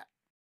begat.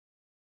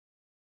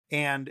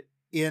 And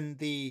in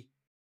the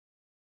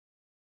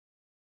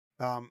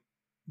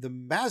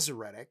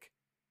Masoretic,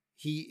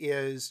 he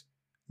is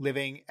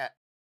living at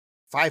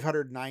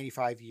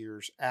 595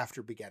 years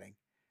after begetting.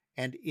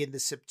 And in the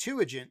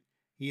Septuagint,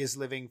 he is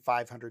living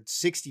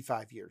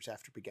 565 years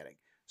after begetting.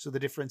 So the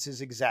difference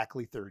is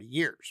exactly 30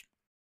 years.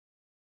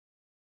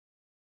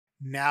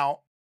 Now,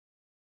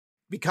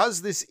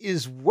 because this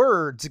is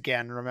words,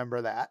 again,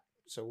 remember that.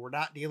 So we're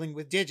not dealing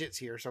with digits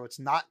here. So it's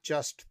not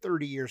just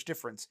 30 years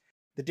difference.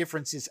 The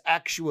difference is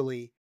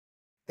actually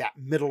that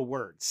middle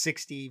word,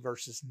 60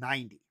 versus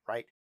 90,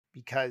 right?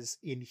 Because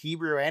in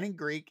Hebrew and in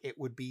Greek, it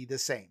would be the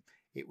same.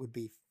 It would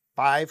be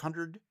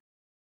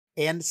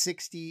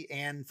 560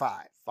 and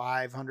 5,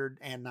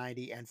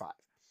 590 and 5.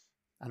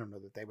 I don't know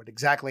that they would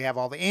exactly have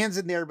all the ands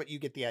in there, but you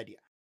get the idea.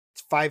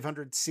 It's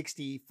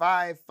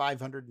 565,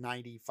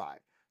 595.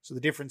 So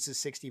the difference is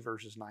 60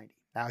 versus 90.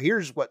 Now,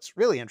 here's what's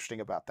really interesting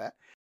about that.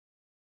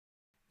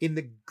 In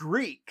the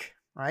Greek,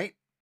 right,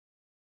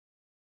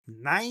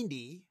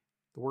 90,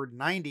 the word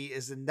 90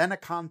 is a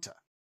nenekanta.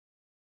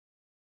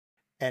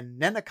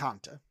 And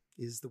nenekanta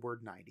is the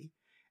word 90.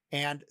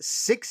 And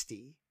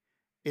 60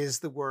 is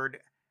the word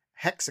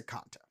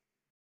hexakanta,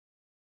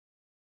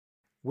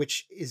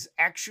 which is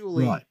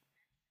actually right.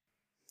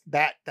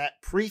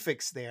 that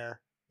prefix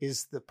there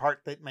is the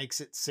part that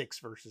makes it 6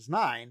 versus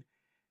 9,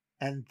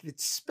 and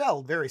it's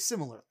spelled very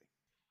similarly.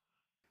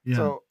 Yeah.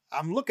 So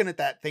I'm looking at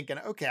that thinking,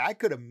 okay, I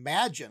could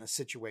imagine a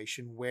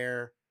situation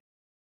where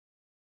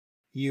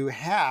you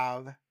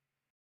have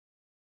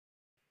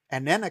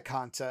an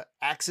enekanta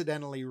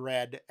accidentally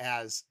read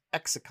as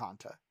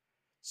exakanta.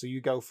 So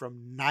you go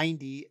from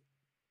 90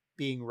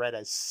 being read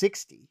as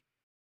 60.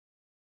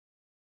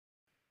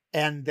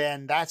 And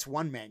then that's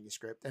one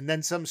manuscript. And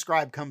then some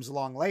scribe comes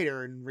along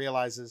later and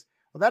realizes,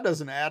 well, that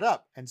doesn't add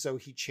up. And so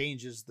he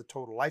changes the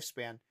total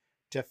lifespan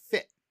to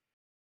fit.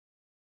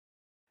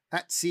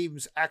 That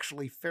seems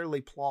actually fairly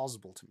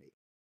plausible to me.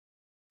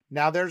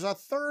 Now, there's a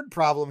third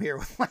problem here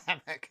with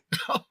Lamech.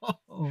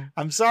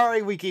 I'm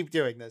sorry we keep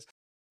doing this.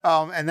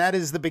 And that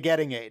is the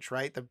begetting age,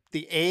 right?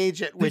 The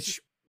age at which...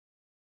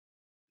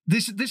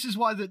 This is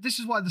why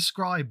the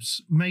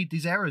scribes made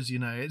these errors. You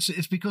know,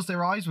 it's because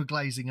their eyes were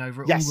glazing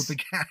over all the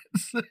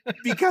begats.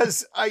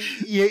 Because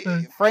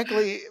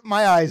frankly,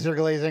 my eyes are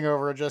glazing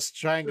over just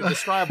trying to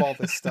describe all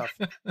this stuff.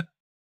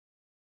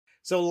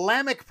 So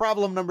Lamech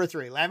problem number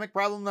 3. Lamech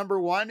problem number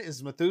 1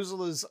 is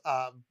Methuselah's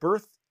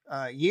birth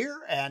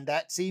year, and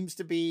that seems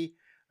to be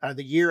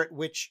the year at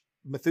which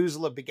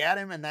Methuselah begat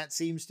him, and that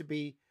seems to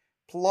be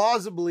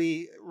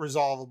plausibly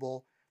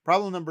resolvable.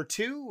 Problem number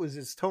 2 was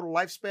his total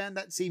lifespan.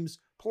 That seems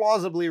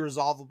plausibly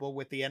resolvable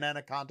with the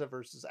enekanta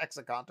versus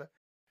exakanta.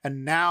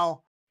 And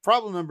now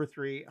problem number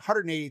 3,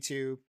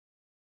 182,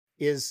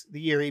 is the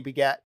year he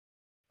begat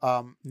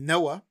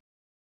Noah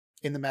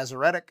in the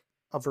Masoretic,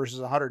 versus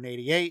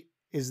 188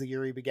 is the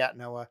year he begat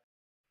Noah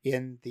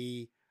in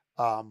the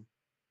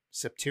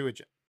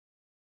Septuagint.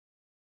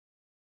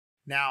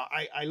 Now,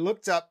 I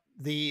looked up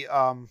the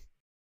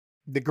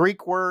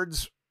Greek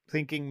words,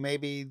 thinking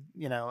maybe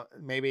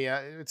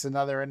it's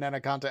another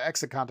anenaconta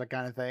exaconta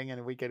kind of thing,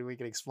 and we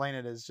could explain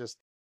it as just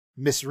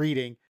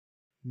misreading.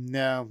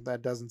 No,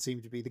 that doesn't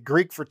seem to be. The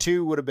Greek for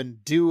 2 would have been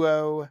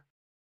duo.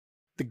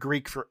 The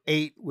Greek for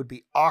 8 would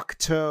be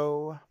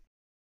octo.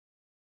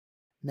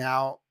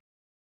 Now,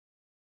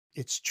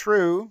 it's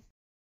true.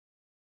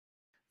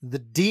 The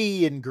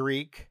D in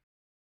Greek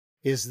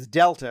is the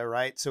delta,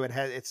 right? So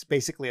it's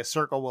basically a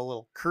circle with a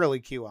little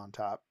curly Q on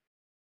top.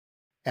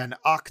 And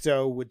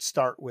octo would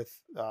start with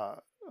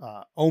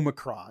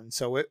omicron.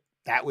 So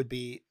that would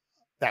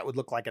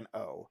look like an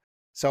O.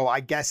 So I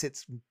guess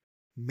it's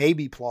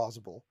maybe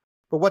plausible.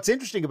 But what's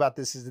interesting about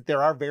this is that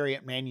there are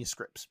variant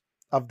manuscripts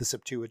of the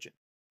Septuagint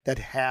that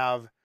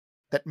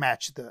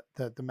match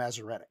the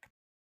Masoretic.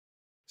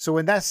 So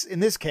in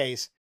this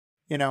case,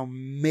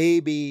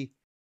 maybe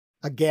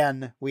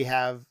again we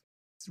have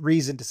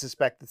reason to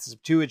suspect that the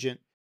Septuagint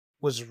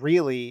was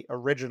really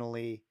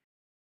originally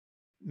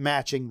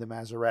matching the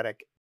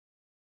Masoretic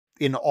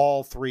in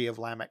all 3 of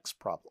Lamech's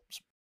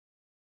problems.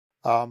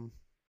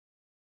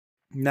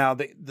 Now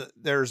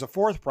there's a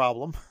 4th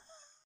problem.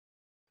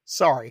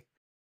 Sorry.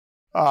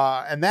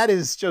 And that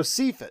is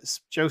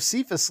Josephus.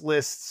 Josephus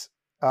lists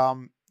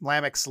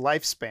Lamech's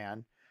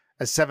lifespan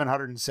as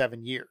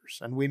 707 years.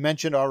 And we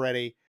mentioned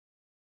already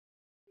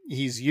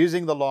he's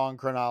using the long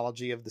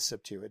chronology of the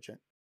Septuagint.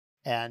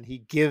 And he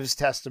gives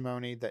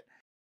testimony that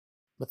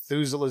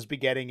Methuselah's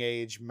begetting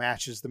age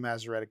matches the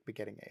Masoretic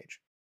begetting age.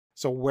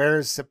 So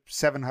where's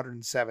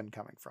 707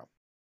 coming from?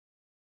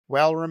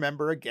 Well,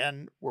 remember,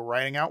 again, we're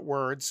writing out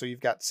words. So you've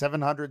got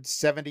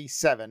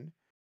 777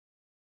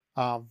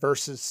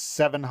 versus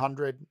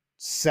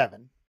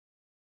 707.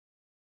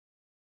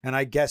 And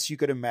I guess you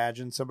could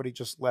imagine somebody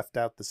just left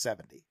out the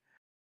 70.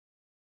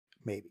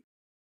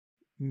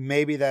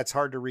 Maybe that's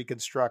hard to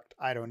reconstruct.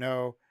 I don't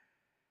know.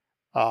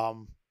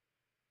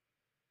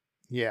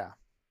 Yeah.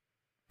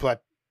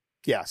 But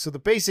yeah, so the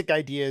basic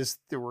idea is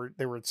there were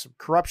some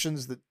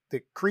corruptions that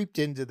creeped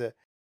into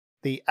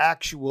the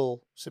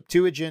actual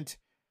Septuagint.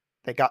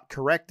 They got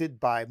corrected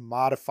by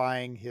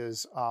modifying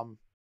his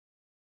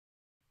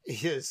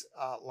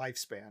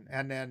lifespan.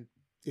 And then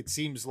it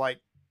seems like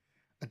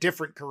a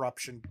different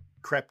corruption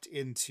crept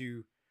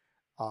into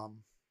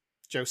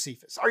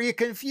Josephus. Are you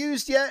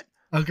confused yet?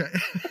 Okay.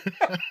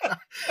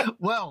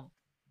 Well,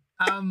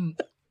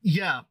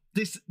 yeah,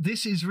 this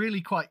is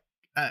really quite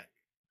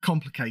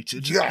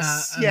complicated.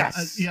 Yes,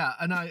 yes.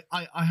 And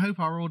I hope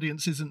our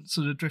audience isn't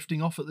sort of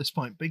drifting off at this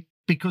point,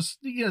 because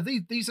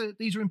these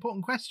are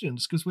important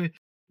questions, because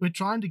we're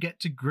trying to get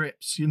to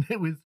grips,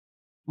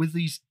 with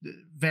these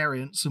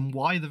variants and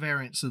why the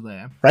variants are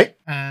there, right?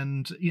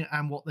 And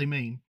and what they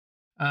mean.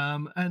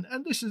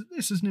 And this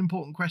is an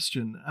important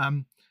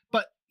question.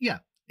 But yeah,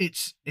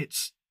 it's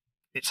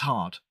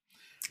hard.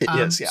 It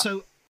is, yeah.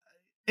 So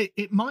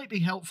it might be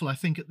helpful, I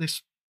think, at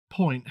this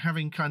point,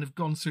 having kind of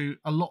gone through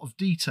a lot of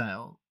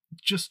detail,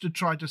 just to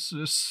try to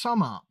sort of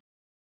sum up.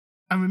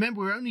 And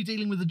remember, we're only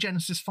dealing with the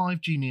Genesis 5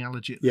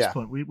 genealogy at this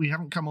point. We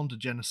haven't come on to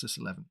Genesis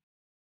 11.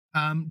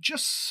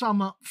 Just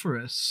sum up for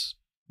us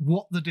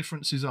what the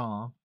differences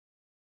are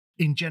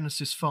in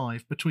Genesis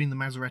 5 between the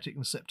Masoretic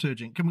and the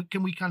Septuagint.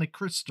 Can we kind of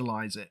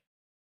crystallize it?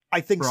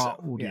 I think for so. Our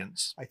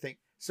audience. Yeah, I think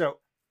so.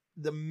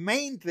 The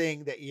main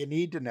thing that you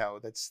need to know,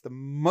 that's the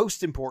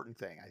most important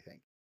thing, I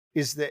think,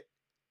 is that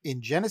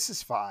in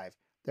Genesis 5,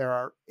 there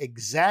are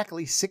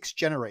exactly 6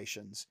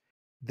 generations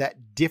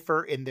that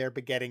differ in their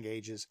begetting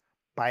ages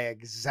by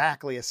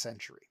exactly a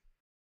century.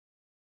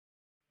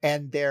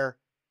 And their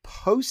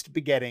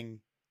post-begetting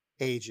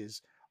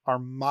ages are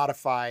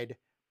modified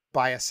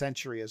by a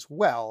century as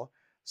well,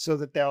 so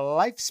that their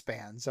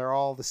lifespans are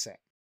all the same.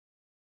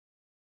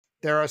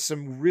 There's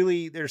some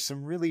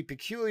really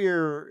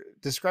peculiar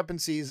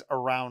discrepancies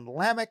around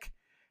Lamech,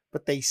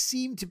 but they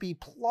seem to be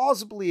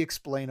plausibly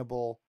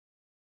explainable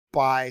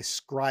by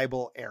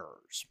scribal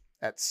errors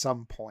at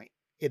some point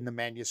in the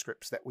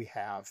manuscripts that we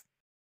have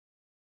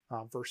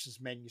versus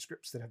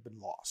manuscripts that have been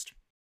lost.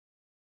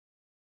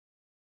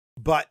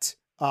 But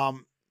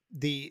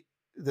the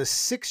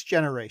 6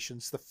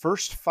 generations, the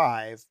first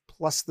 5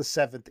 plus the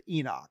 7th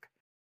Enoch,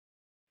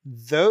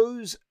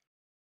 those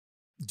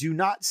do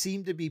not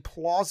seem to be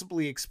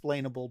plausibly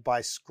explainable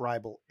by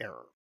scribal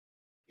error.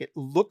 It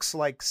looks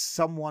like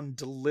someone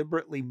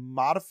deliberately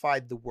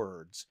modified the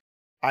words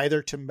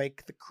either to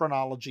make the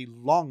chronology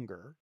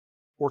longer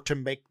or to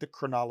make the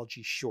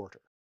chronology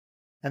shorter.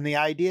 And the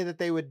idea that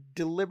they would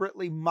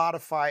deliberately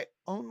modify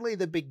only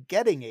the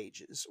begetting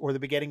ages, or the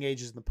begetting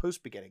ages and the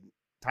post-begetting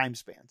time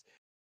spans,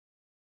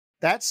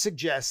 that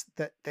suggests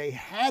that they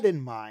had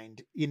in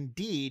mind,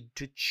 indeed,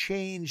 to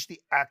change the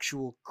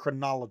actual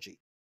chronology,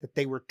 that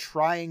they were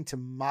trying to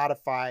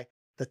modify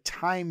the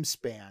time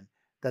span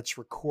that's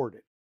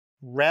recorded,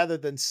 rather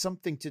than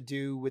something to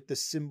do with the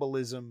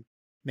symbolism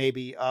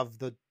maybe of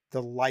the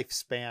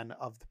lifespan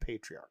of the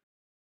patriarch.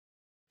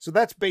 So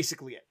that's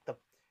basically it.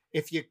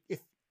 If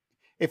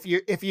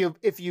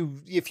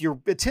your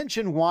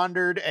attention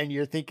wandered and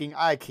you're thinking,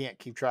 I can't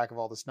keep track of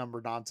all this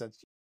number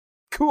nonsense,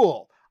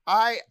 cool.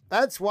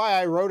 That's why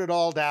I wrote it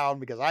all down,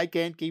 because I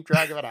can't keep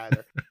track of it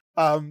either.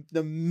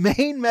 The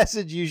main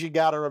message you should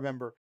got to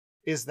remember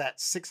is that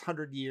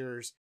 600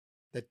 years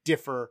that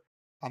differ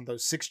on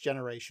those 6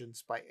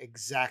 generations by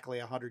exactly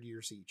 100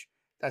 years each.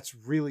 That's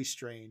really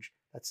strange.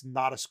 That's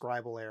not a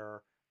scribal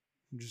error.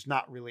 There's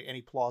not really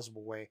any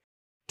plausible way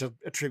to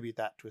attribute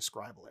that to a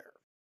scribal error.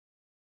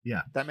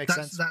 Yeah, that makes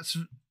sense.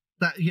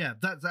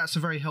 That's a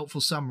very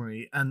helpful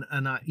summary, and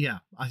I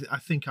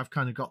think I've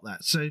kind of got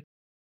that. So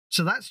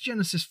that's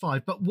Genesis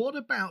 5. But what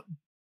about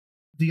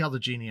the other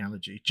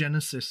genealogy,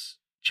 Genesis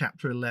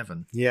chapter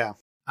 11? Yeah.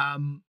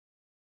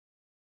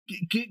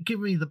 Give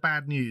me the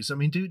bad news. I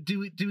mean, do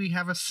we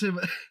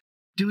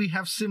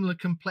have similar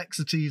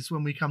complexities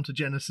when we come to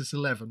Genesis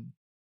 11?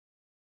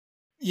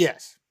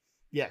 Yes,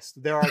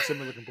 there are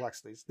similar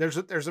complexities. There's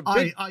a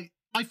big.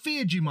 I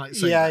feared you might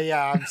say.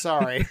 Yeah. I'm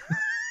sorry.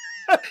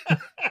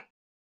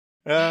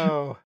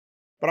 Oh,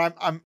 but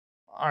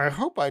I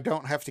hope I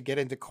don't have to get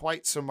into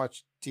quite so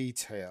much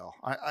detail.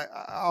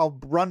 I'll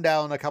run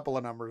down a couple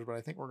of numbers, but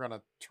I think we're going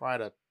to try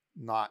to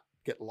not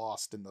get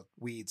lost in the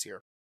weeds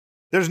here.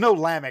 There's no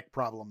Lamech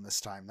problem this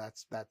time.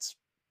 That's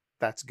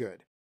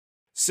good.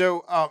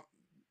 So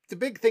the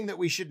big thing that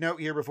we should note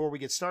here before we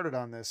get started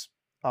on this,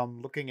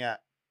 looking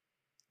at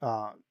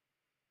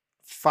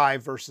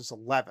 5 verses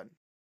 11,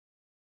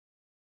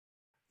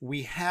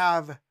 we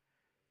have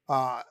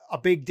a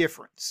big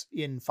difference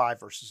in 5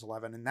 verses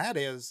 11, and that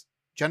is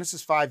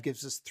Genesis 5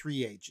 gives us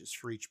 3 ages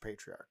for each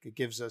patriarch. It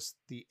gives us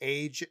the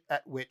age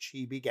at which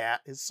he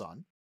begat his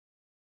son.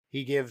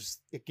 It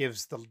gives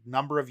the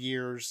number of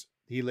years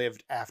he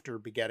lived after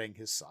begetting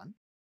his son.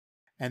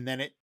 And then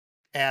it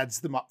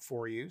adds them up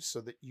for you so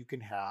that you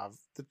can have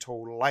the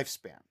total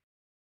lifespan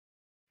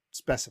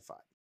specified.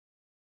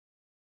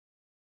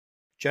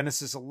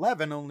 Genesis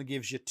 11 only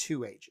gives you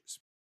 2 ages.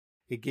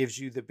 It gives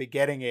you the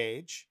begetting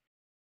age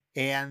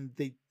and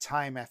the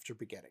time after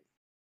begetting.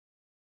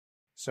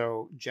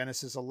 So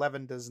Genesis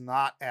 11 does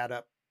not add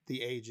up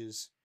the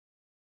ages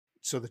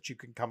so that you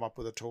can come up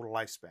with a total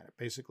lifespan. It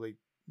basically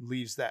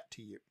leaves that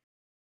to you.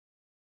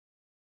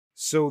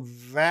 So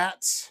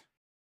that's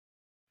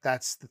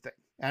the thing.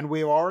 And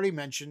we already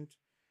mentioned,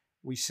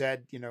 we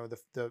said,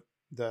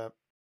 the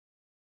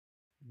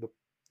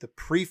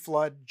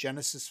pre-flood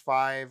Genesis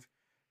 5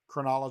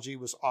 chronology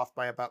was off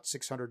by about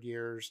 600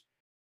 years.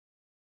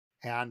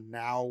 And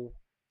now,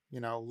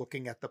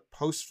 looking at the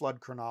post-flood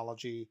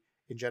chronology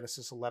in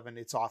Genesis 11,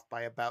 it's off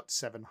by about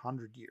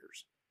 700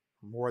 years,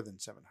 more than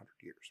 700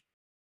 years.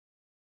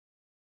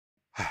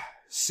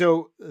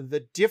 So the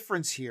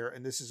difference here,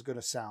 and this is going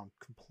to sound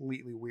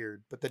completely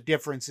weird, but the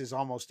difference is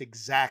almost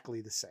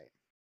exactly the same.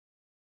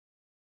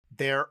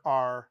 There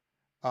are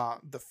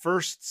the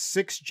first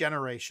 6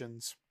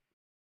 generations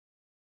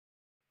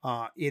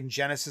in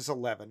Genesis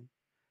 11.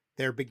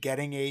 Their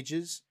begetting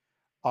ages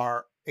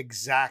are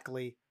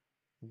exactly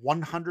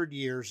 100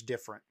 years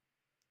different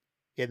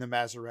in the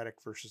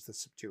Masoretic versus the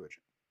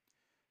Septuagint.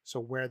 So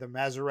where the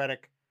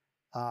Masoretic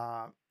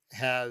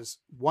has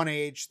 1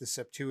 age, the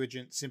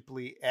Septuagint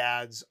simply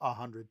adds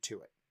 100 to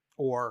it,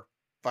 or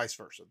vice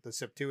versa. The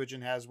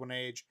Septuagint has 1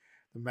 age,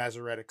 the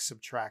Masoretic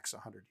subtracts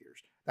 100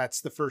 years. That's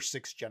the first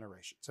 6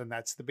 generations, and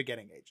that's the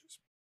begetting ages.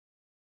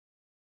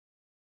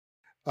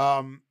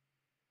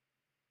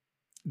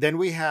 Then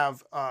we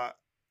have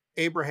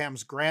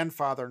Abraham's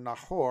grandfather,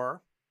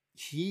 Nahor.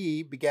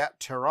 He begat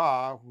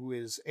Terah, who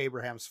is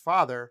Abraham's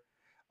father.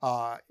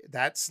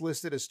 That's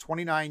listed as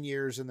 29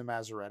 years in the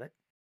Masoretic,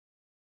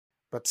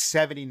 but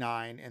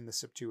 79 in the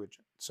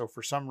Septuagint. So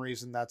for some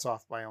reason, that's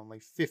off by only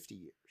 50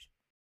 years.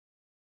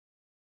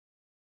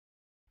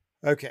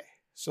 Okay,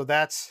 so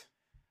that's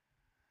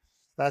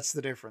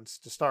the difference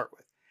to start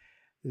with.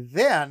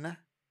 Then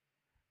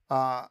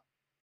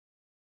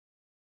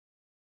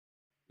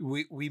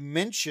we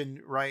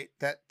mentioned, right,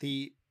 that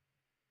the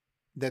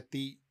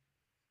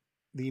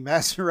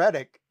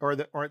Masoretic or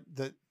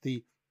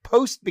the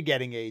post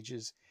begetting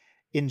ages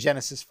in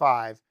Genesis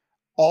 5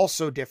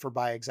 also differ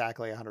by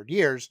exactly 100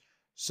 years,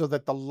 so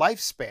that the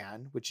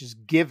lifespan, which is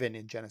given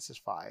in Genesis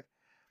 5,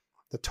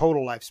 the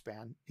total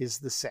lifespan is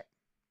the same,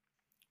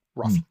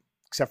 roughly,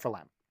 except for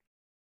Lamech.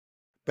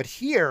 But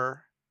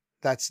here,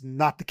 that's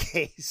not the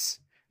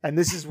case. And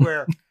this is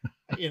where,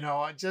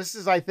 just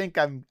as I think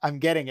I'm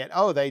getting it,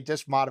 they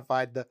just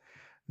modified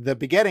the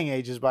begetting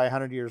ages by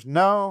 100 years.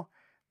 No,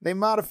 they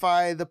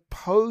modify the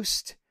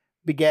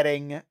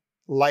post-begetting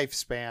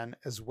lifespan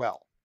as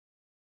well.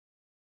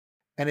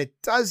 And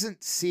it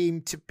doesn't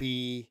seem to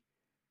be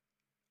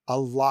a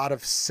lot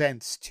of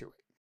sense to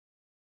it.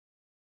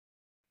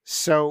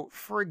 So,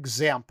 for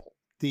example,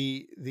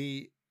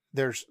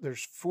 there's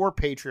 4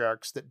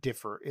 patriarchs that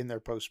differ in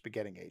their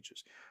post-begetting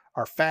ages.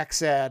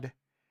 Arphaxad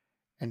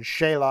and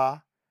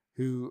Shelah,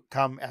 who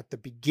come at the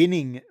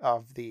beginning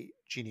of the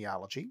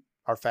genealogy.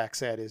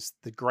 Arphaxad is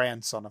the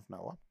grandson of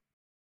Noah.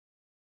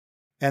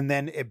 and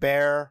then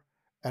Eber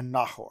and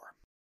Nahor.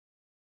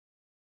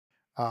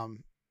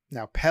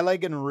 Now,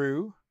 Peleg and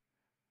Ru,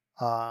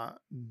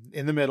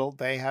 in the middle,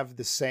 they have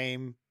the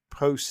same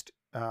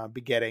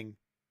post-begetting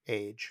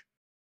age.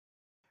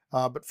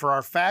 But for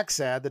our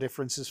Faxad, the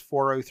difference is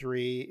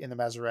 403 in the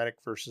Masoretic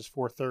versus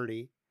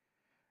 430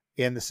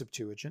 in the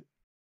Septuagint.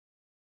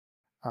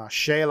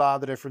 Shelah,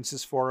 the difference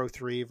is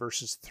 403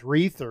 versus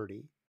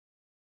 330,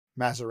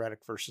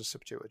 Masoretic versus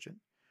Septuagint.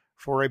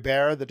 For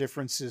Eber, the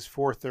difference is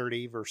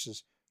 430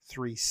 versus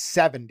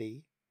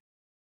 370.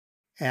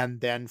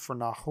 And then for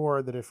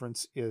Nahor, the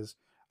difference is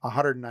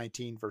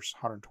 119 versus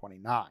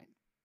 129.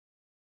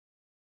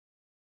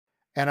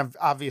 And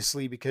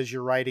obviously, because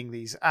you're writing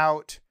these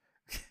out,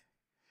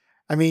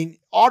 I mean,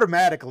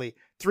 automatically,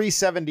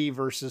 370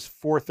 versus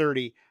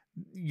 430,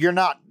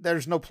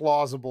 there's no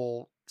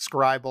plausible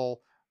scribal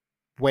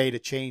way to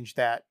change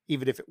that,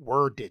 even if it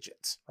were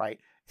digits, right?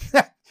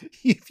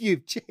 If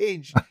you've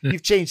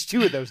changed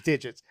two of those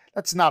digits.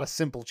 That's not a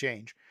simple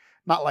change.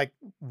 Not like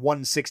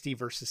 160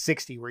 versus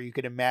 60, where you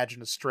could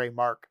imagine a stray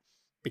mark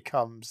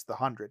becomes the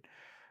 100.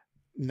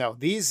 No,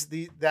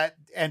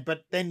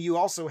 but then you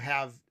also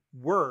have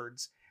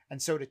words.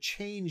 And so to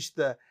change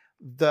the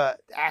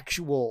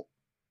actual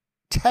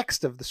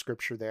text of the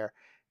scripture there,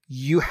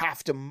 you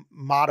have to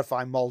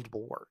modify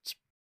multiple words.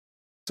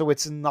 So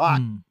it's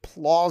not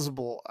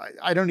plausible.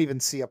 I don't even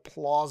see a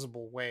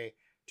plausible way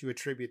to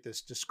attribute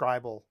this to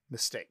scribal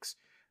mistakes.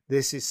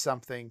 This is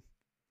something,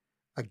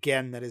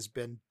 again, that has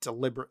been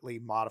deliberately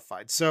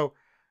modified. So,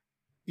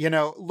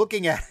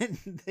 looking at it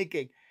and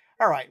thinking,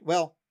 all right,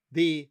 well,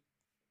 the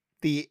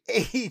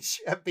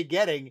age of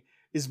begetting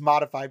is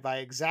modified by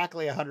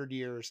exactly 100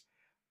 years.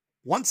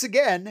 Once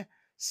again,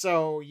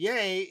 so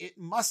yay, it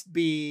must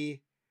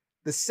be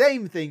the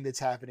same thing that's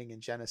happening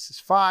in Genesis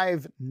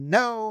 5.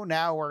 No,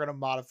 now we're going to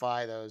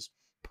modify those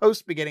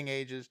post-begetting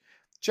ages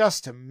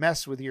just to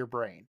mess with your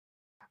brain.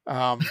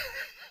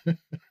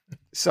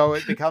 So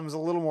it becomes a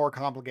little more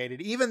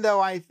complicated, even though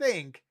I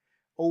think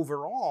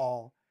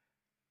overall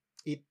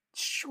it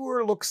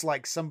sure looks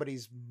like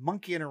somebody's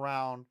monkeying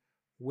around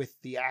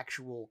with the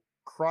actual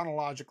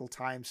chronological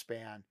time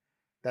span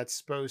that's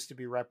supposed to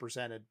be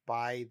represented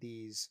by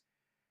these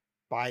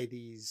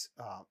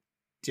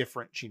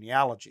different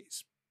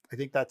genealogies. I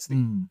think that's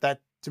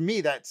that to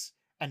me, that's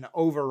an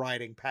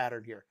overriding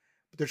pattern here,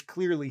 but there's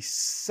clearly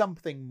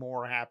something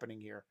more happening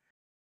here,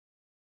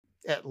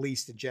 at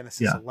least in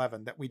Genesis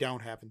 11, that we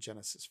don't have in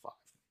Genesis 5.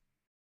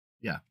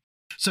 Yeah.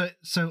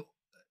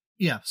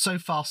 So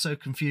far so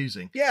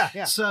confusing.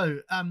 Yeah.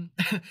 So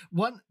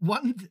one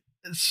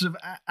sort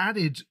of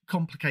added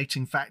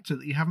complicating factor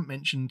that you haven't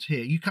mentioned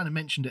here, you kind of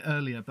mentioned it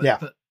earlier,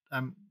 but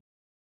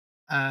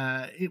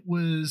it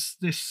was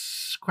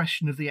this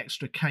question of the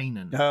extra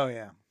Canaan. Oh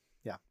yeah.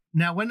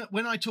 Now,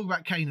 when I talk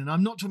about Canaan,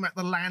 I'm not talking about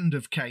the land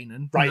of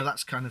Canaan. Right.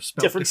 That's kind of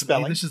spelled different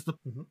spelling. This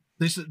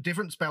is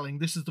different spelling.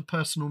 This is the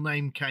personal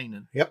name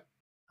Canaan. Yep.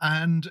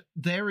 And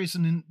there is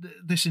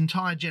this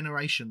entire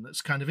generation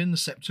that's kind of in the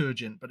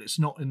Septuagint, but it's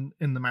not in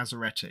the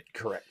Masoretic.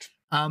 Correct.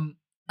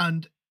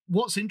 And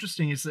what's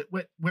interesting is that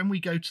when we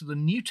go to the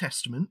New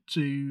Testament,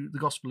 to the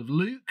Gospel of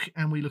Luke,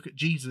 and we look at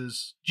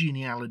Jesus'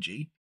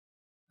 genealogy,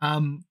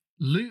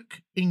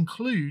 Luke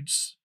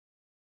includes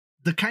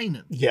the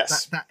Canaan.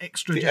 Yes. That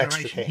extra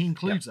generation. He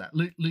includes that.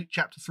 Luke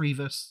chapter 3,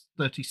 verse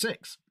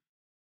 36.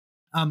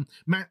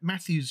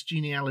 Matthew's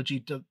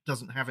genealogy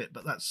doesn't have it,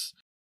 but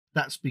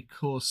that's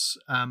because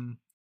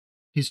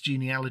his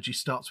genealogy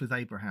starts with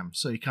Abraham,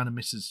 so he kind of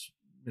misses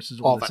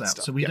all this out.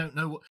 Stuff. So we don't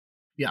know what.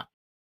 Yeah.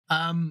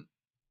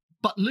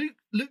 But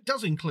Luke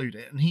does include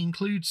it, and he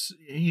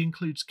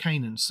includes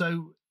Canaan.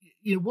 So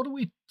what are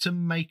we to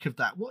make of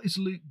that? What is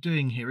Luke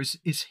doing here?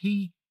 Is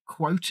he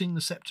quoting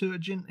the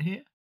Septuagint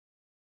here?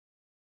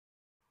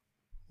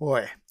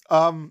 Boy.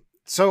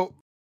 So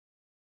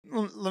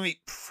let me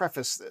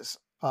preface this.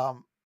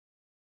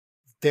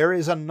 There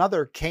is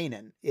another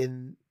Canaan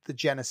in the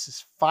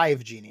Genesis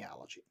 5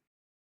 genealogy.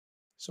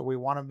 So we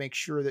want to make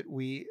sure that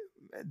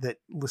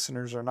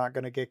listeners are not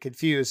going to get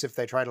confused if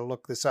they try to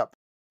look this up.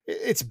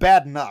 It's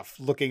bad enough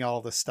looking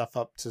all this stuff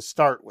up to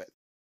start with.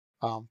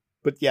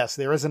 But yes,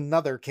 there is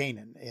another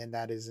Canaan, and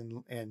that is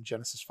in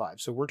Genesis 5.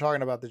 So we're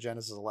talking about the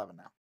Genesis 11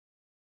 now.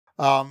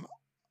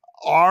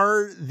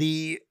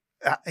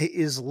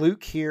 Is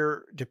Luke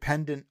here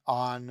dependent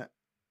on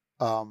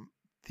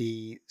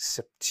the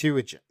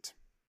Septuagint?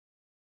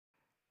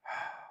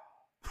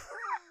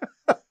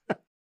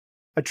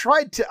 I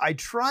tried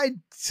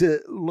to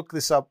look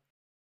this up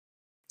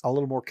a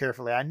little more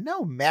carefully. I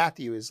know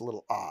Matthew is a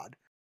little odd.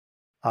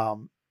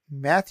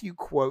 Matthew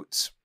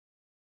quotes,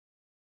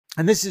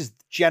 and this is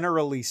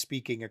generally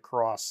speaking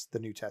across the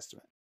New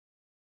Testament,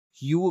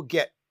 you will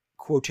get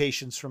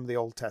quotations from the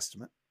Old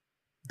Testament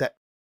that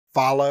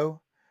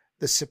follow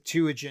the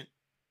Septuagint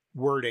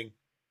wording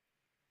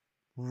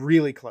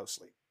really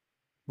closely,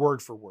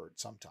 word for word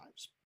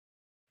sometimes,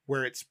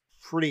 where it's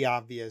pretty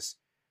obvious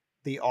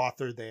the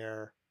author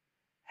there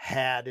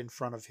had in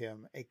front of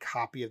him a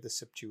copy of the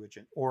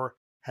Septuagint or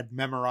had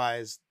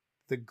memorized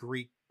the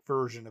Greek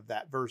version of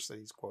that verse that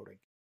he's quoting.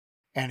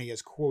 and he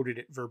has quoted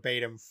it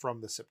verbatim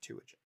from the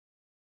Septuagint.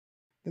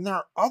 Then there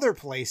are other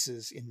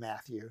places in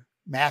Matthew,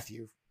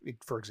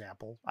 for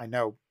example, I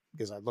know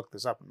because I looked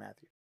this up in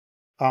Matthew,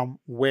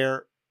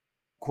 where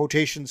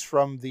quotations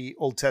from the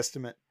Old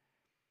Testament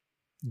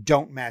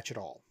don't match at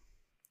all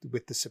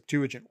with the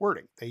Septuagint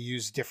wording. They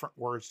use different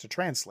words to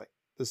translate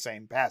the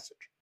same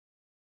passage.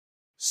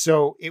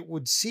 So it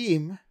would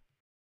seem,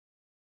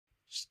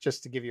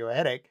 just to give you a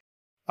headache,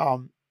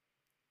 kind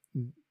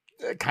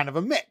of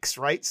a mix,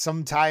 right?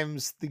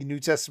 Sometimes the New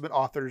Testament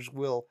authors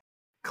will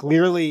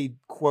clearly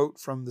quote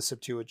from the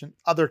Septuagint.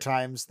 Other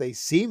times they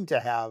seem to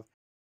have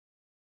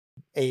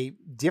a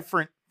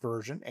different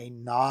version, a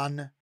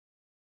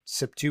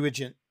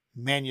non-Septuagint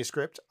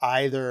manuscript,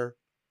 either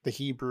the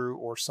Hebrew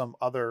or some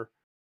other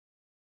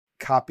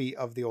copy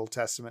of the Old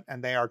Testament,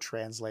 and they are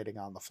translating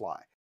on the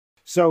fly.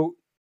 So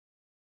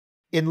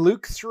in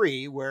Luke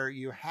 3, where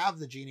you have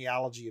the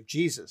genealogy of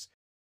Jesus,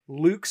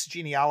 Luke's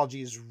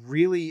genealogy is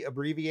really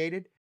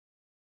abbreviated.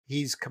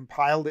 He's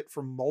compiled it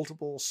from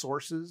multiple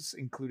sources,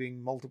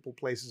 including multiple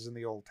places in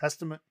the Old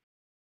Testament.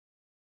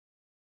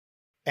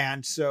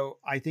 And so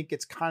I think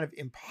it's kind of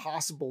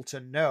impossible to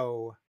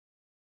know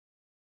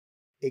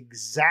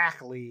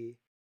exactly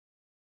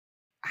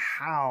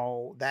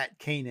how that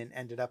Canaan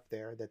ended up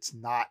there that's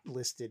not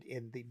listed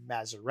in the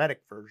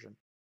Masoretic version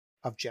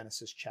of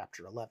Genesis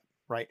chapter 11,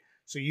 right?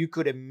 So you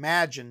could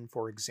imagine,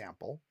 for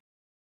example,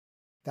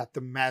 that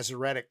the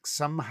Masoretic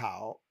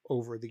somehow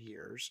over the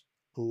years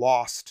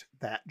lost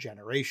that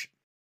generation,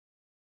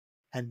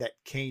 and that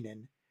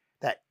Canaan,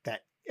 that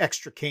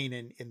extra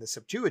Canaan in the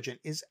Septuagint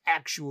is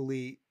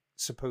actually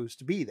supposed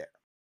to be there.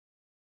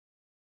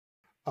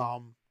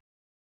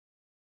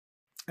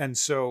 And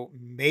so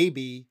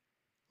maybe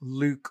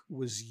Luke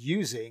was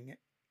using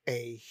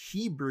a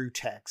Hebrew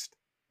text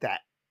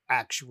that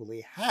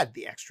actually had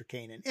the extra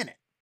Canaan in it.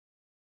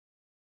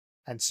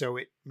 And so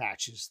it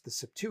matches the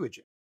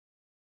Septuagint.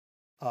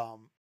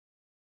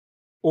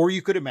 Or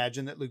you could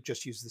imagine that Luke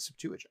just used the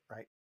Septuagint,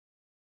 right?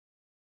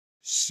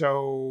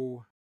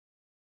 So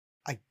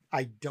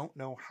I don't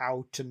know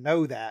how to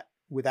know that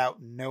without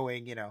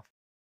knowing,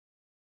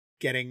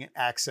 getting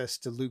access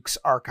to Luke's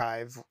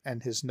archive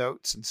and his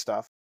notes and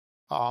stuff.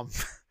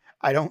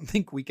 I don't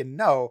think we can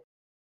know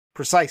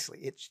precisely.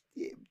 It's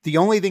the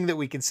only thing that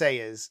we can say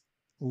is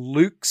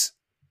Luke's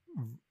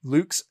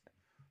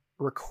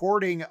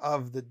recording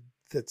of the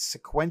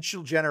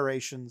sequential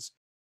generations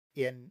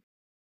in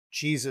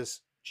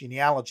Jesus'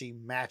 genealogy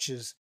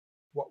matches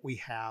what we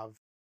have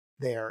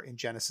there in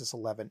Genesis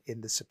 11 in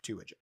the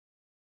Septuagint.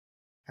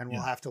 And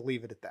we'll have to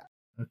leave it at that.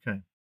 Okay.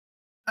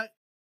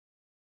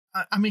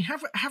 I mean,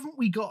 haven't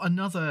we got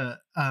another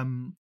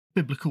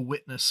biblical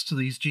witness to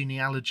these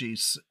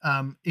genealogies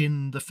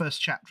in the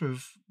first chapter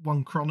of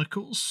 1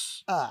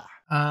 Chronicles?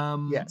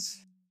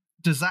 Yes.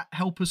 Does that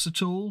help us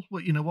at all?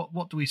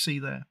 What do we see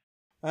there?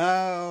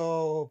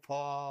 Oh,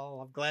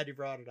 Paul, I'm glad you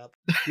brought it up.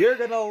 You're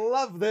going to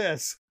love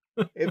this.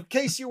 In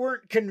case you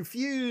weren't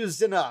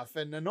confused enough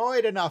and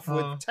annoyed enough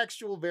with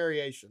textual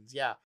variations.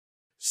 Yeah.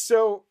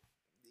 So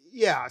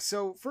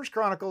 1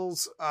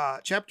 Chronicles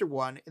chapter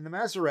 1 in the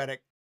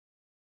Masoretic,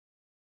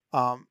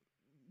 the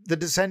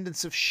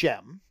descendants of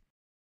Shem,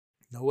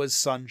 Noah's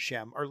son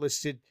Shem, are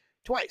listed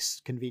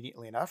twice,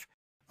 conveniently enough.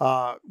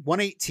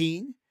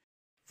 118,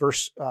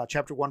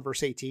 chapter 1,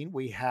 verse 18,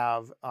 we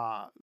have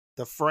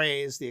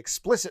the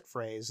explicit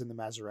phrase in the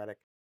Masoretic,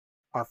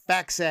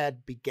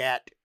 Arphaxad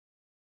begat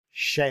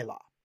Shelah.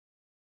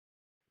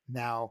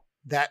 Now,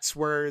 that's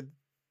where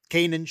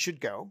Canaan should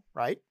go,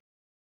 right?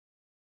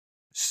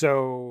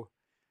 So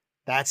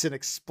that's an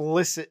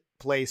explicit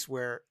place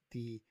where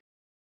the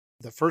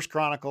 1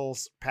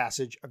 Chronicles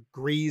passage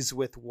agrees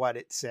with what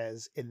it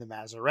says in the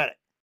Masoretic.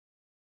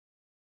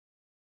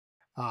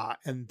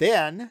 And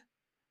then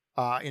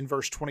in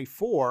verse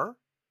 24,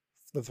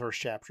 the first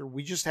chapter,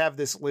 we just have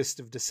this list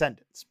of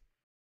descendants.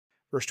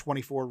 Verse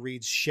 24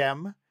 reads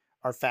Shem,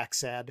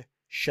 Arphaxad,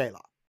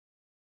 Shelah.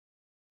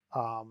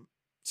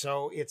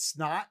 So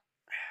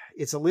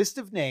it's a list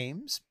of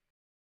names.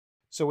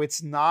 So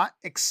it's not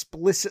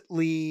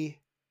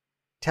explicitly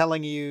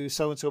telling you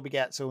so-and-so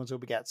begat so-and-so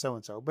begat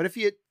so-and-so. But if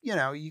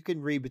you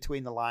can read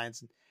between the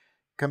lines and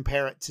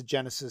compare it to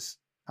Genesis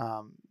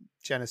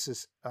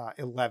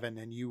 11,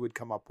 and you would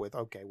come up with,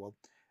 okay, well,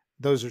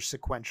 those are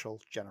sequential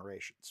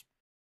generations.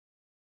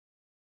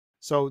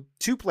 So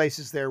 2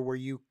 places there where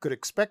you could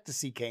expect to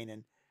see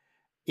Canaan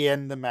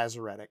in the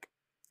Masoretic,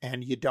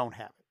 and you don't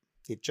have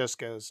it. It just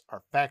goes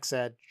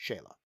Arphaxad,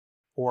 Shelah,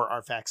 or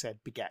Arphaxad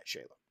begat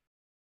Shelah.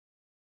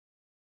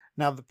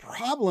 Now, the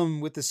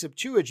problem with the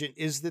Septuagint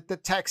is that the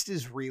text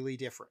is really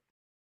different.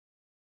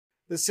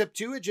 The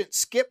Septuagint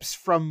skips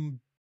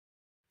from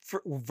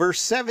verse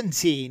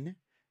 17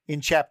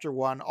 in chapter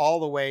 1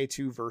 all the way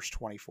to verse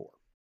 24.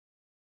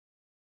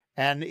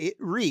 And it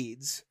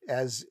reads,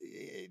 as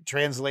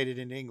translated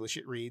into English,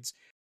 it reads,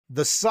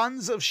 the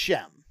sons of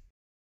Shem,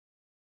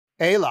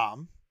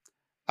 Elam,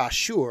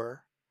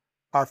 Ashur,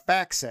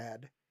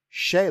 Arphaxad,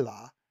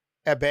 Shelah,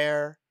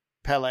 Eber,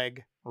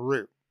 Peleg,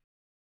 Ru.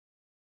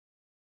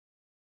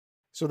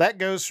 So that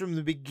goes from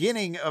the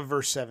beginning of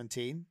verse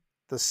 17,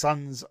 the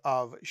sons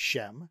of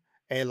Shem,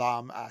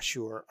 Elam,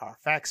 Ashur,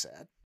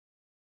 Arphaxad.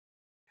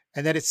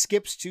 And then it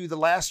skips to the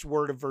last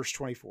word of verse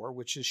 24,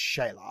 which is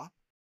Shelah.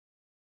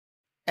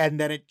 And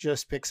then it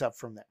just picks up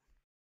from there.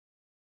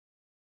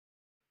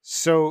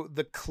 So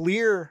the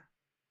clear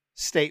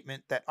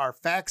statement that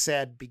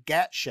Arphaxad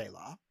begat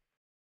Shelah,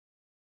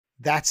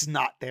 that's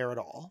not there at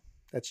all.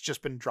 That's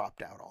just been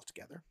dropped out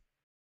altogether.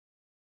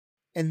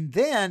 And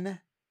then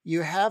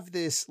you have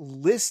this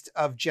list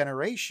of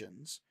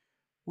generations,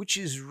 which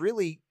is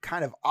really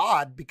kind of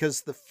odd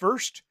because the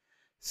first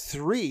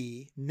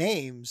three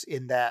names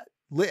in that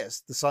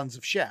list, the sons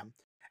of Shem,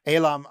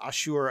 Elam,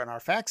 Ashur, and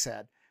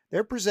Arphaxad,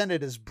 they're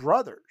presented as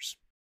brothers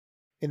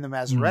in the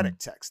Masoretic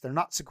text. They're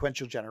not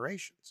sequential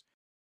generations.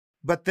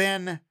 But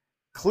then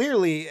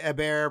clearly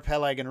Eber,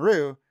 Peleg, and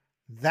Ru,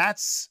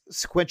 that's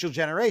sequential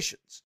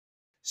generations.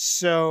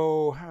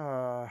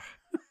 So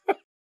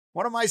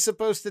what am I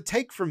supposed to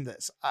take from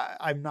this?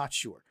 I'm not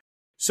sure.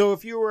 So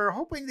if you were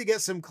hoping to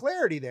get some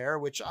clarity there,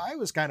 which I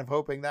was kind of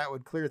hoping that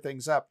would clear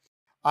things up,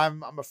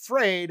 I'm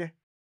afraid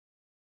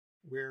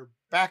we're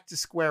back to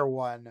square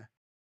one.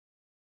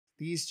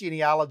 These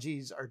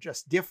genealogies are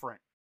just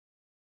different.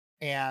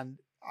 And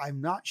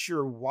I'm not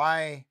sure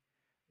why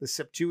the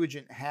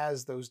Septuagint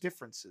has those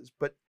differences.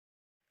 But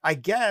I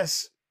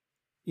guess,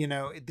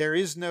 there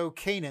is no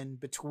Canaan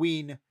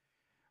between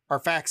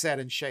Arphaxad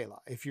and Shelah.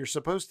 If you're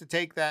supposed to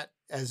take that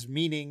as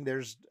meaning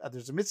there's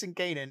a missing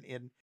Canaan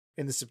in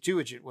the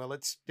Septuagint, well,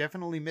 it's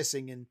definitely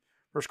missing in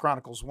 1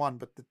 Chronicles 1,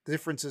 but the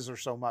differences are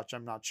so much,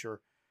 I'm not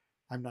sure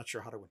how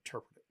to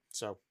interpret it.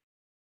 So.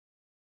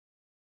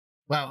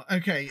 Well,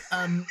 okay.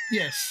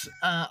 Yes,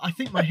 I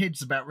think my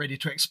head's about ready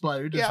to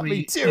explode. Yeah,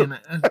 me too.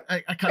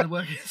 I kind of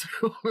work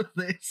through all of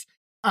this.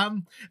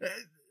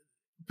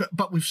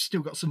 But we've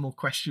still got some more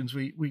questions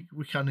we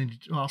kind of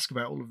need to ask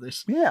about all of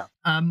this. Yeah.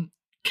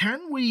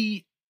 Can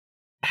we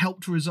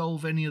help to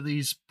resolve any of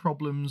these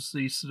problems,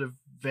 these sort of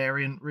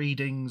variant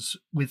readings,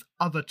 with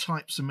other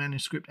types of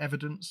manuscript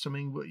evidence? I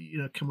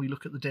mean, can we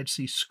look at the Dead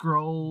Sea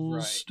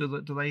Scrolls? Right.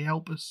 Do they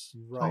help us,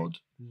 Todd?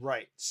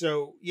 Right.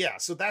 So,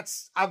 so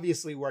that's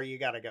obviously where you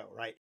got to go,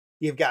 right?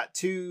 You've got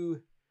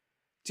two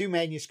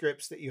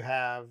manuscripts that you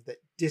have that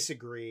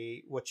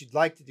disagree. What you'd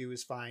like to do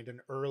is find an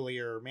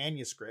earlier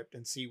manuscript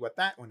and see what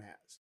that one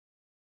has.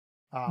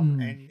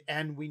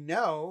 And we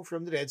know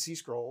from the Dead Sea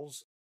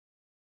Scrolls,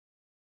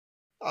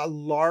 a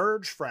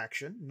large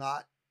fraction,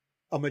 not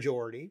a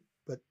majority,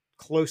 but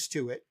close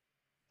to it.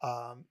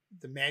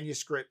 The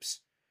manuscripts,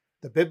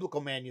 the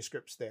biblical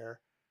manuscripts there,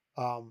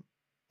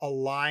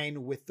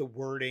 align with the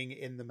wording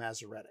in the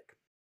Masoretic.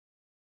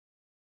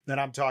 And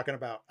I'm talking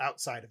about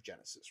outside of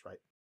Genesis, right?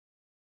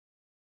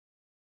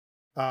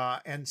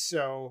 And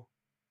so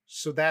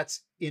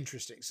that's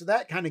interesting. So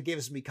that kind of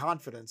gives me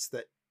confidence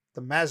that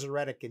the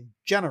Masoretic in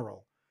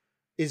general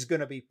is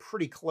going to be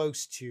pretty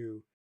close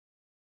to,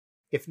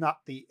 if not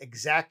the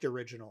exact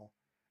original,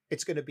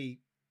 it's going to be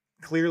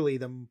clearly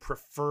the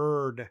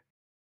preferred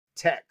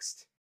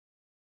text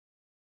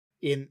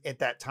at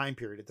that time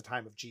period, at the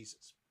time of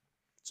Jesus.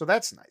 So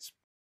that's nice.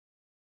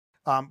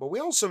 But we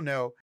also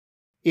know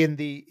in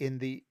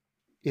the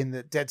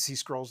Dead Sea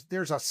Scrolls,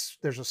 there's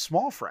a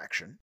small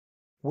fraction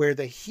where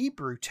the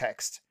Hebrew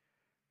text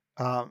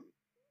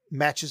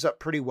matches up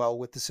pretty well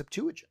with the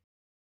Septuagint.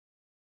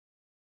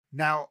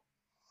 Now,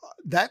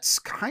 that's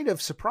kind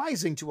of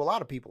surprising to a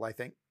lot of people, I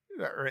think.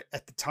 Or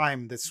at the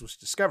time this was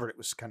discovered, it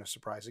was kind of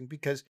surprising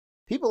because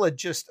people had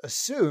just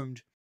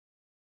assumed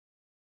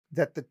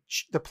that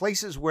the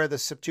places where the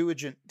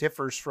Septuagint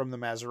differs from the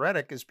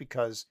Masoretic is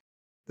because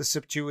the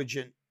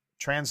Septuagint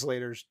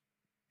translators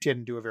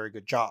didn't do a very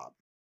good job.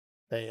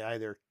 They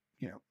either,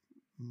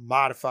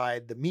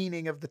 modified the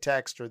meaning of the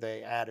text, or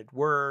they added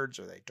words,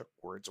 or they took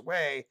words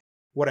away,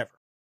 whatever.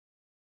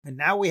 And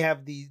now we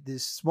have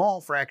this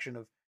small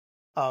fraction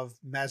of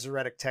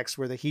Masoretic texts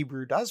where the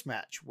Hebrew does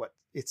match what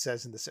it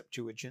says in the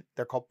Septuagint.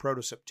 They're called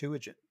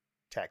Proto-Septuagint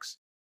texts,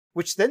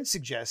 which then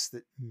suggests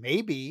that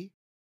maybe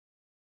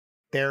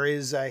there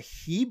is a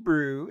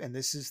Hebrew, and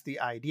this is the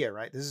idea,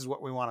 right? This is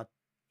what we want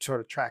to sort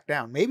of track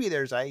down. Maybe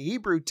there's a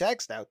Hebrew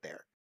text out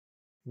there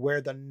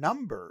where the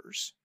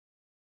numbers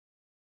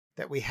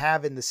that we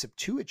have in the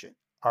Septuagint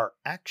are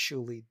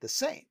actually the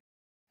same,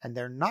 and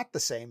they're not the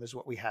same as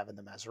what we have in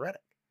the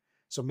Masoretic.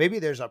 So maybe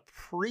there's a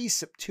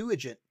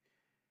pre-Septuagint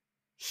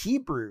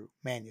Hebrew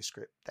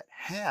manuscript that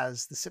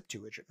has the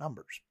Septuagint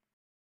numbers.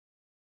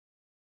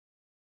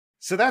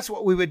 So that's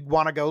what we would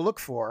want to go look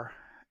for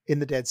in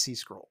the Dead Sea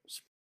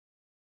Scrolls.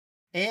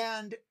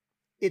 And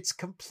it's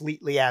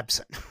completely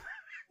absent.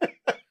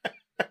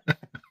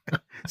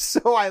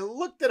 So I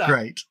looked it up.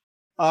 Great.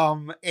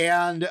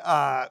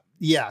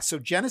 So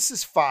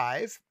Genesis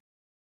 5,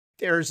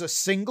 there's a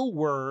single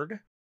word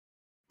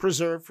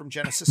preserved from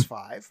Genesis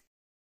 5.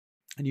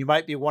 And you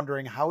might be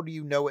wondering, how do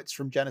you know it's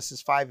from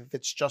Genesis 5 if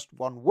it's just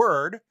one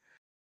word?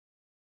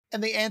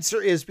 And the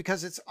answer is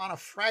because it's on a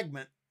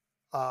fragment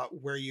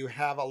where you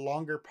have a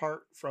longer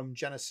part from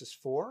Genesis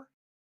 4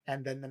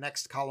 And then the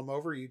next column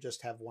over, you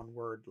just have one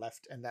word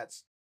left. And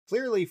that's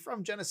clearly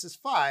from Genesis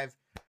 5,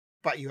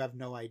 but you have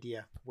no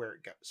idea where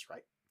it goes,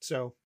 right?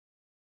 So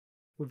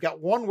we've got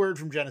one word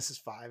from Genesis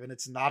 5, and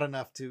it's not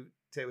enough to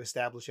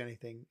establish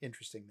anything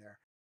interesting there.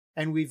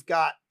 And we've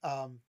got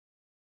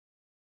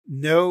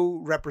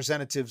no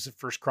representatives of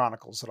First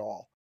Chronicles at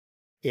all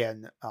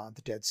in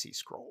the Dead Sea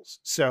Scrolls.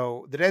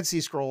 So the Dead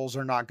Sea Scrolls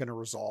are not going to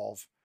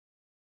resolve,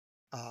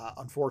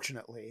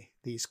 unfortunately,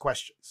 these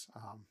questions.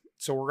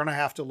 So we're going to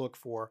have to look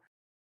for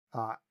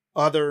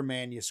other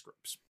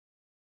manuscripts.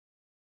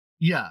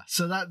 Yeah,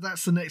 so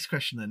that's the next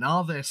question then.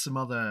 Are there some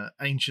other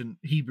ancient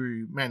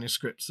Hebrew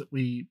manuscripts that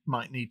we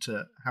might need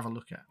to have a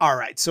look at? All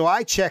right, so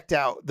I checked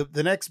out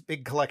the next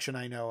big collection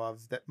I know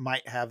of that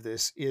might have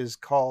this is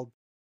called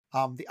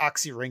the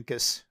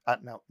Oxyrhynchus.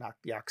 No, not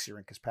the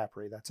Oxyrhynchus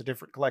papyri. That's a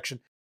different collection.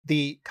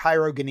 The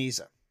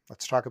Cairo-Geniza.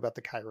 Let's talk about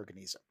the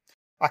Cairo-Geniza.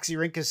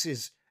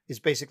 Oxyrhynchus is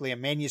basically a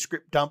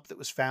manuscript dump that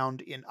was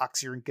found in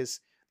Oxyrhynchus,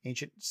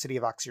 ancient city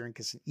of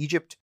Oxyrhynchus in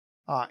Egypt.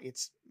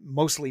 It's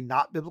mostly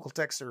not biblical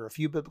text. There are a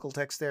few biblical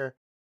texts there,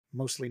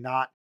 mostly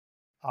not.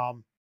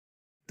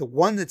 The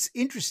one that's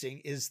interesting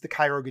is the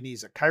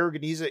Cairo-Geniza.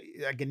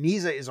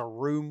 Geniza is a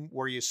room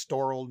where you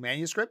store old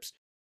manuscripts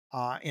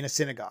in a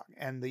synagogue.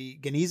 And the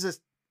Geniza,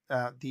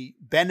 the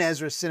Ben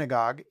Ezra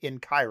synagogue in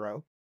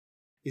Cairo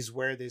is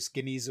where this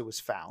Geniza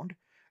was found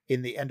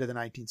in the end of the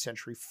 19th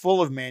century,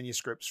 full of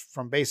manuscripts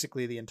from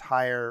basically the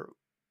entire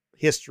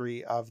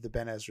history of the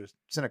Ben Ezra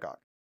synagogue.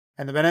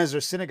 And the Ben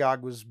Ezra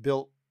synagogue was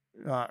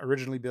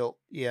originally built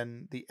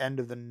in the end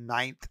of the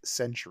 9th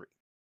century.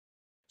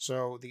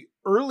 So the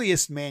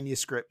earliest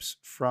manuscripts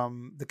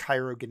from the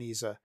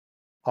Cairo-Geniza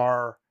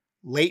are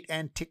late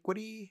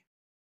antiquity,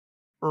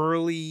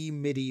 early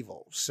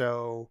medieval.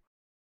 So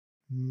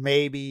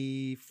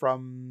maybe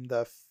from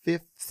the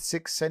 5th,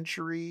 6th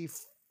century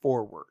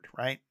forward,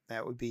 right?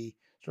 That would be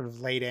sort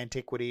of late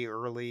antiquity,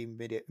 early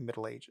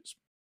Middle Ages.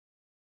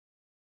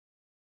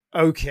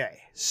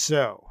 Okay,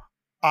 so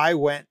I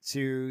went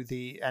to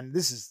and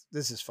this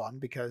is fun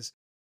because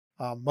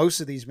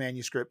most of these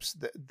manuscripts,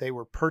 they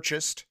were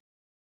purchased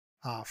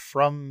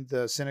from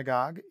the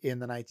synagogue in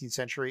the 19th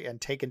century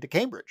and taken to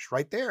Cambridge,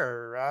 right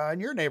there in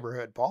your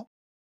neighborhood, Paul.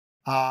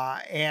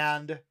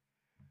 And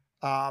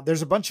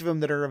there's a bunch of them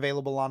that are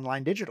available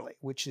online digitally,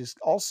 which is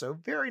also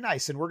very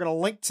nice. And we're going to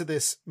link to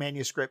this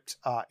manuscript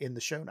in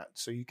the show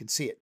notes so you can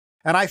see it.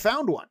 And I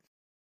found one.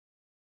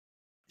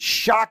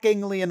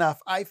 Shockingly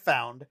enough, I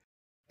found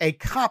a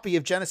copy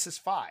of Genesis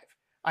 5.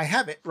 I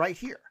have it right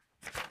here.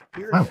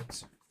 Here it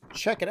is.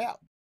 Check it out.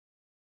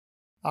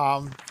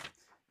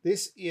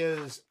 This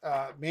is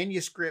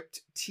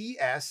manuscript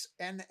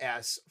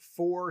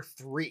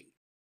TSNS43.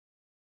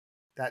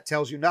 That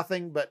tells you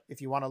nothing, but if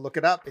you want to look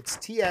it up, it's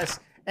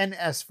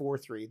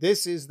TSNS43.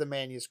 This is the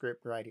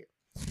manuscript right here.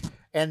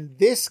 And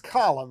this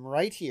column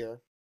right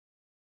here,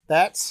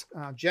 that's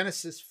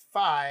Genesis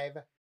 5,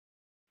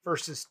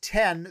 verses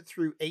 10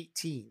 through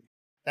 18.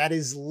 That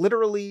is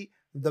literally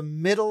the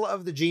middle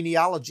of the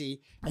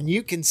genealogy, and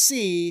you can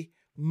see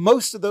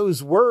most of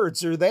those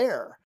words are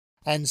there.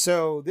 And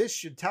so this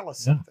should tell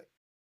us something.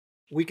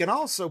 We can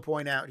also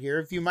point out here,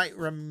 if you might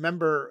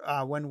remember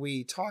when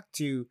we talked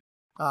to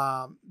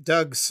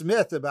Doug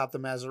Smith about the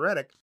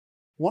Masoretic,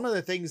 one of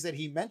the things that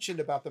he mentioned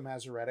about the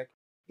Masoretic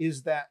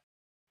is that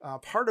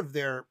part of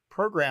their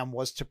program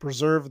was to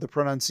preserve the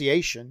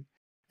pronunciation,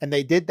 and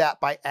they did that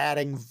by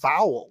adding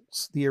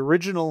vowels. The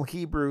original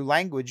Hebrew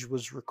language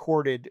was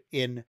recorded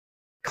in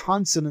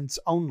consonants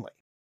only.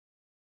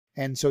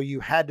 And so you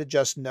had to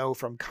just know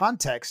from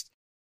context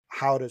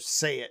how to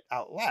say it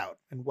out loud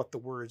and what the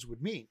words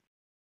would mean.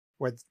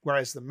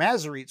 Whereas the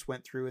Masoretes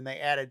went through and they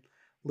added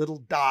little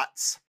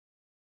dots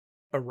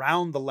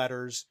around the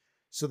letters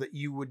so that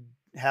you would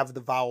have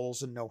the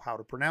vowels and know how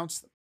to pronounce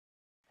them.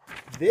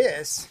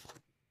 This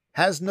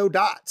has no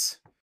dots.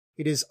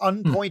 It is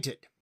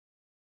unpointed.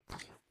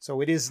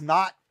 So it is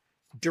not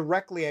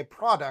directly a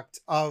product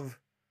of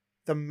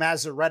the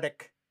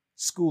Masoretic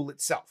school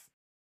itself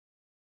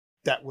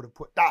that would have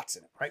put dots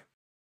in it, right?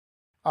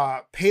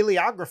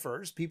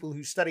 Paleographers, people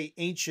who study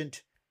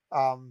ancient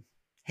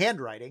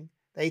handwriting,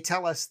 they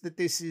tell us that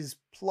this is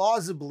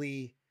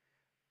plausibly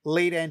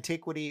late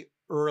antiquity,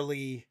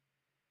 early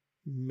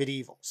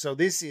medieval. So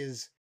this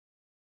is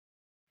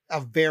a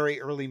very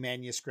early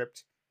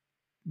manuscript.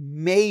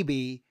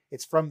 Maybe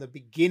it's from the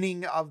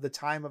beginning of the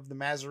time of the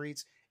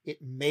Masoretes.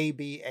 It may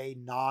be a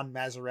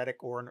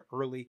non-Masoretic or an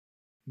early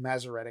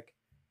Masoretic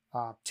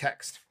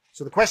text.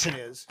 So the question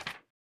is,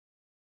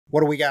 what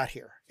do we got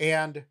here?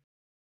 And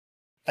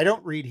I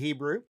don't read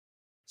Hebrew,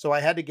 so I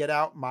had to get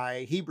out my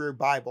Hebrew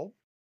Bible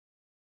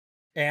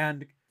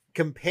and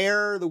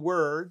compare the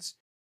words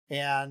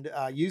and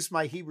use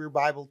my Hebrew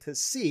Bible to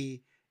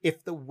see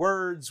if the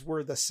words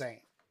were the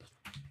same.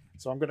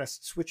 So I'm going to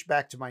switch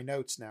back to my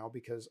notes now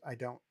because I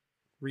don't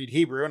read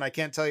Hebrew and I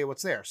can't tell you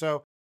what's there.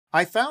 So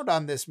I found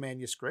on this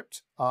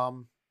manuscript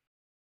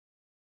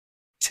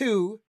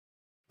 2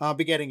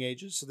 begetting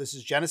ages. So this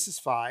is Genesis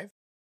 5.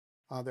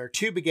 There are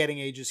two begetting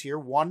ages here,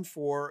 one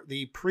for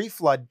the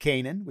pre-flood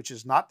Canaan, which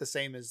is not the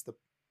same as the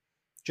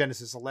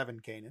Genesis 11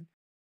 Canaan,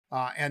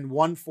 and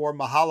one for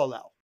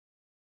Mahalalel.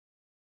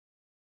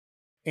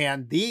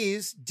 And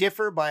these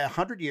differ by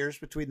 100 years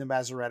between the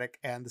Masoretic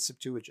and the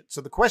Septuagint.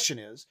 So the question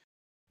is,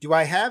 do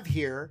I have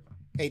here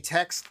a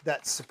text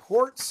that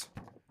supports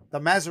the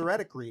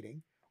Masoretic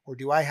reading, or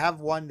do I have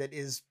one that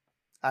is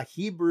a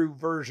Hebrew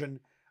version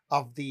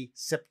of the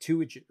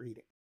Septuagint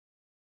reading?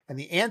 And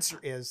the answer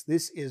is,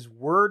 this is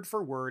word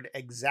for word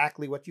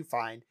exactly what you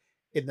find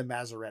in the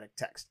Masoretic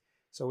text.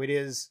 So it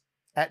is,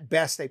 at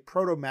best, a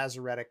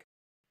Proto-Masoretic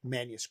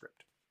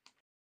manuscript.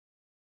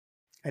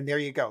 And there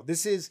you go.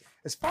 This is,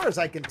 as far as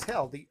I can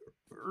tell, the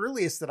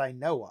earliest that I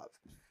know of.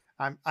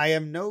 I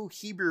am no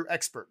Hebrew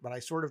expert, but I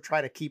sort of try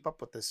to keep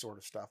up with this sort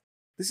of stuff.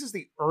 This is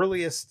the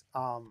earliest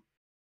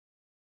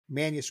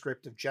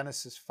manuscript of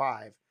Genesis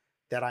 5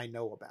 that I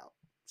know about.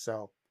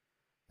 So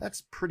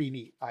that's pretty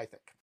neat, I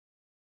think.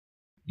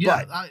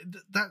 Yeah,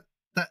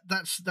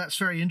 that's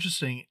very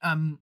interesting.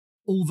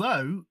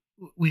 Although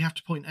we have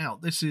to point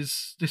out this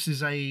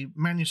is a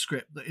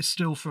manuscript that is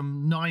still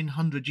from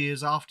 900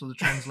 years after the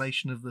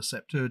translation of the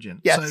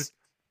Septuagint. Yes, so,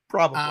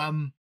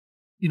 probably.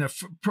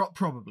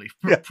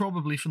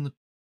 Probably from the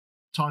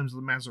times of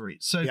the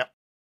Masoretes. So, yep.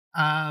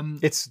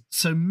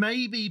 So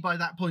maybe by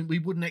that point we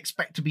wouldn't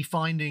expect to be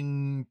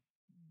finding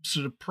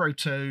sort of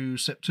proto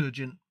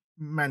Septuagint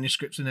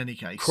manuscripts in any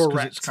case,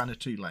 because it's kind of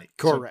too late.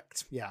 Correct.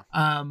 So, yeah.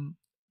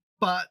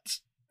 But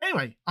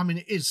anyway, I mean,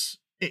 it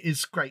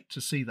is great to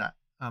see that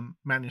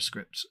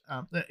manuscript.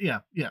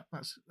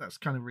 That's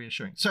kind of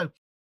reassuring. So,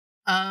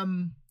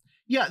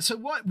 so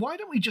why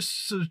don't we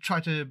just sort of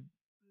try to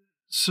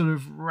sort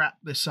of wrap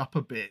this up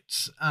a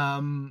bit?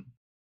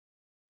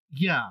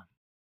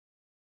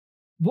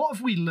 What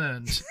have we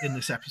learned in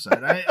this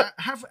episode?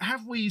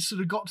 Have we sort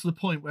of got to the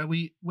point where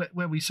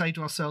we say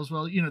to ourselves,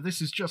 well,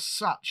 this is just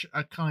such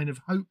a kind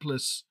of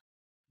hopeless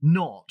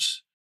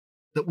knot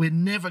that we're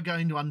never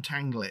going to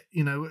untangle it?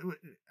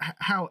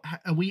 How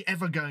are we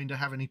ever going to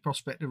have any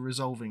prospect of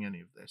resolving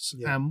any of this?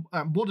 Yeah.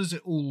 What does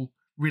it all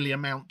really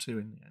amount to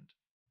in the end?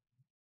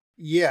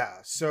 Yeah.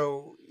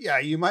 So,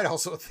 you might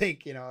also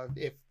think,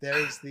 if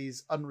there's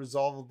these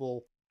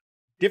unresolvable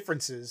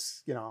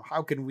differences,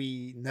 how can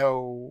we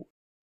know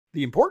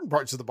the important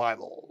parts of the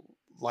Bible,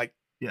 like,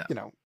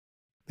 the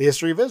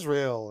history of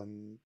Israel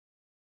and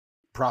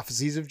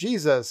prophecies of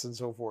Jesus and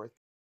so forth?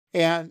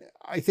 And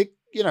I think,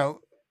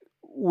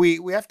 we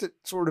have to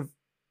sort of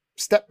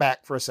step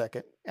back for a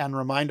second and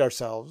remind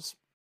ourselves,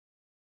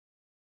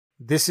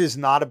 this is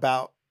not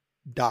about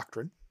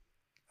doctrine.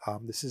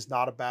 This is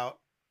not about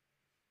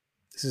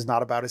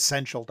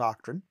essential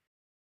doctrine.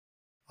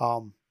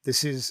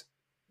 This is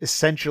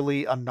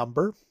essentially a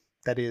number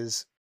that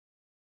is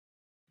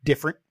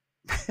different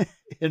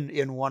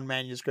in one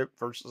manuscript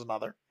versus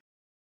another.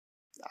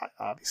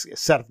 Obviously a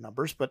set of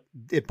numbers, but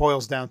it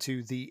boils down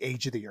to the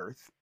age of the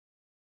earth,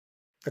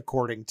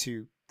 according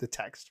to the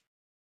text.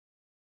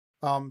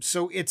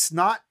 So it's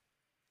not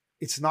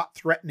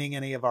threatening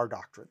any of our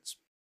doctrines.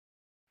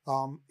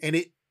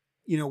 And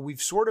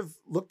we've sort of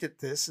looked at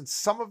this, and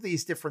some of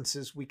these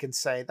differences we can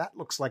say that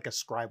looks like a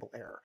scribal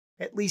error.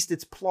 At least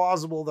it's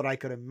plausible that I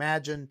could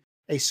imagine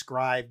a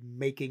scribe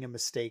making a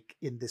mistake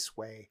in this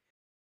way.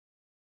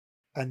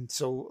 And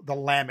so the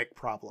Lamech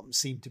problems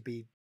seem to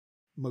be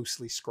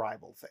mostly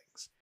scribal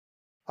things.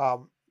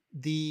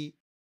 The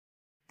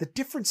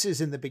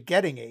differences in the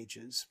begetting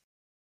ages,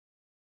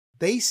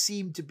 they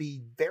seem to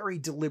be very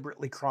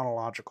deliberately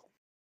chronological.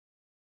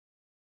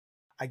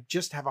 I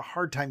just have a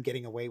hard time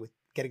getting away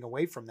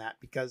from that,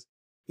 because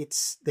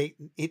it's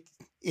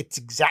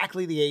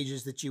exactly the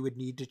ages that you would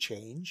need to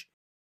change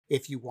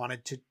if you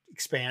wanted to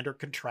expand or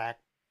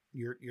contract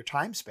your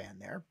time span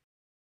there.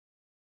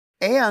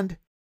 And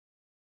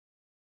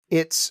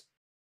it's,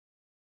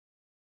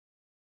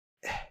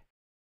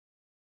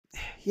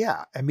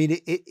 I mean,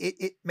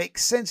 it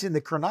makes sense in the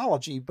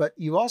chronology, but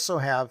you also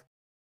have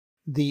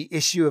the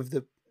issue of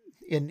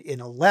in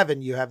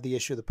 11, you have the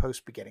issue of the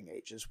post-begetting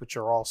ages, which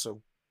are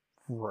also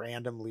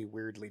randomly,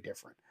 weirdly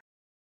different.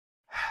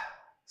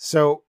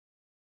 So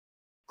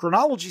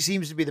chronology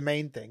seems to be the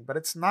main thing, but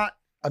it's not,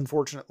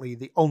 unfortunately,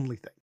 the only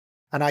thing.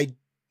 And I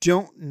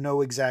don't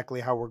know exactly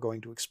how we're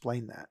going to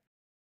explain that.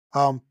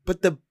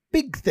 But the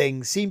big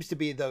thing seems to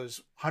be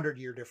those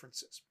 100-year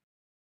differences.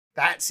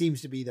 That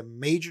seems to be the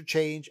major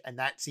change, and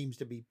that seems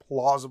to be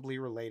plausibly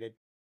related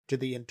to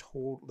the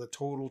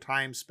total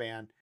time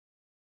span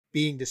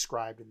being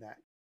described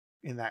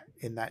in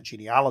that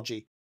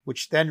genealogy,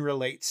 which then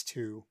relates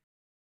to,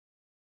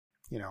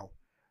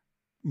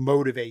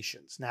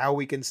 motivations. Now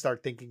we can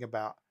start thinking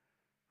about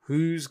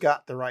who's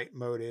got the right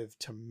motive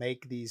to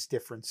make these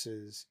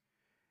differences,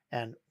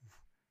 and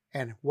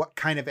what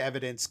kind of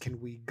evidence can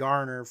we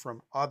garner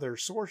from other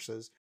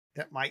sources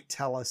that might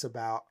tell us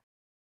about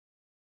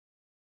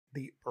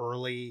the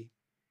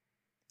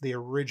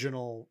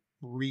original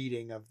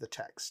reading of the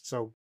text.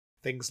 So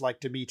things like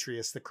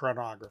Demetrius the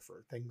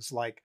chronographer, things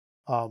like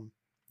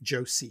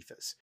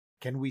Josephus,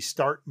 Can we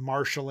start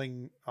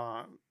marshaling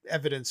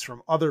evidence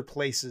from other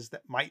places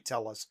that might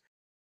tell us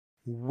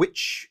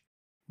which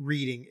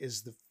reading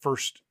is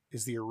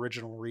the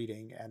original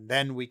reading? And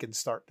then we can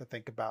start to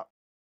think about,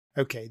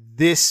 okay,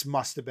 this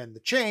must have been the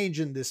change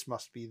and this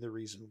must be the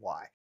reason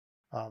why,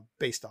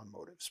 based on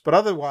motives. But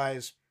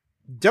otherwise,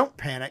 don't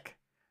panic.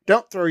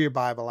 Don't throw your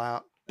Bible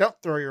out. Don't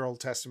throw your Old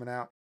Testament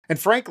out. And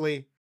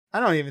frankly, I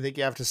don't even think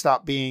you have to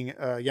stop being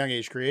a young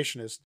age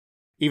creationist,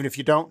 even if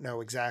you don't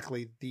know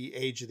exactly the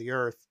age of the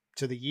earth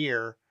to the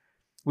year.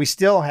 We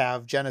still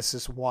have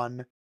Genesis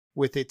 1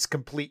 with its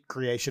complete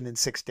creation in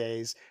 6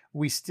 days.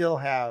 We still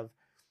have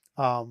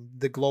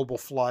the global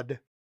flood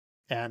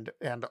and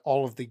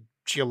all of the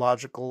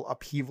geological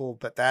upheaval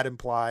that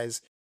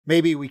implies.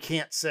 Maybe we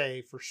can't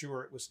say for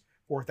sure it was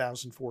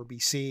 4004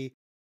 BC,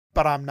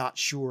 but I'm not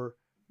sure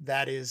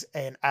that is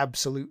an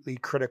absolutely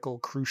critical,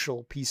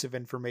 crucial piece of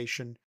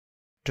information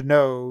to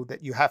know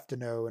that you have to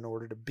know in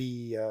order to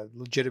be a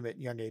legitimate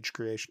young age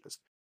creationist.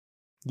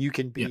 You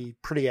can be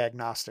pretty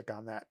agnostic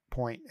on that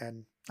point,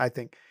 and I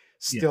think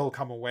still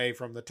come away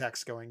from the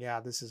text going, yeah,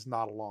 this is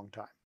not a long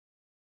time.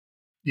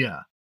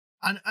 Yeah.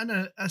 And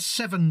a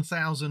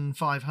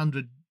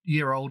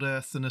 7,500-year-old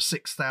Earth and a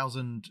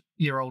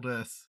 6,000-year-old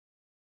Earth,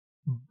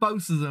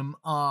 both of them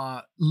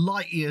are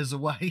light years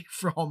away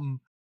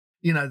from,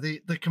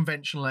 the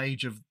conventional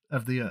age of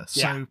the Earth.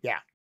 So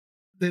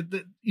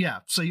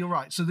so you're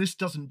right. So this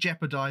doesn't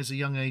jeopardize a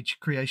young age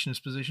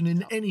creationist position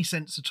in any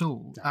sense at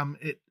all. No.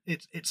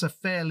 It's a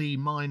fairly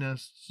minor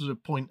sort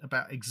of point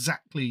about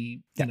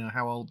exactly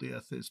how old the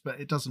Earth is, but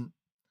it doesn't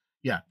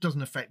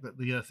affect that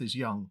the Earth is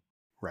young.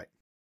 Right.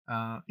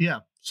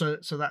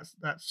 So that's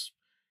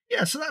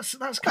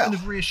kind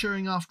of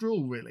reassuring after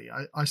all, really.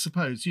 I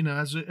suppose,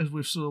 as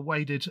we've sort of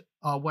waded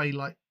our way,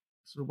 like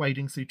sort of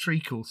wading through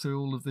treacle through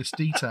all of this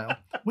detail,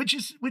 which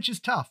is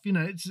tough.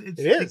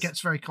 It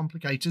gets very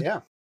complicated.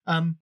 Yeah.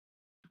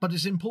 But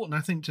it's important,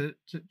 I think, to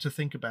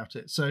think about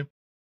it. So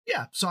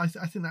I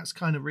think that's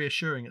kind of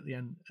reassuring at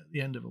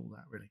the end of all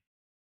that, really.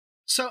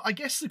 So I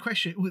guess the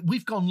question,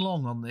 we've gone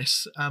long on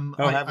this.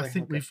 I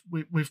think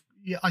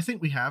I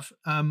think we have.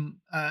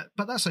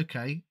 But that's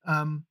okay.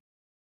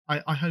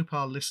 I hope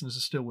our listeners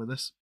are still with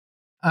us.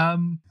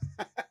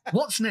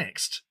 What's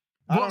next?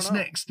 What's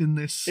next in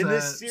this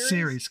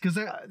series? Because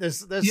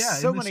there's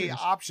so many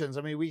options.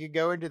 I mean, we could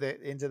go into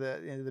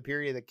the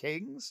period of the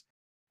kings,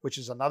 which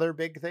is another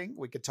big thing.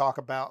 We could talk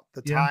about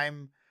the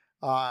time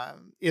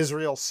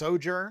Israel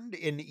sojourned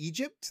in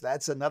Egypt.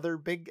 That's another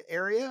big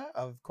area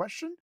of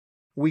question.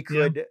 We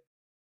could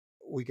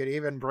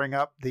even bring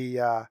up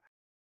the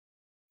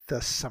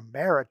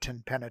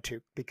Samaritan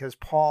Pentateuch, because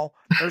Paul,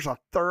 there's a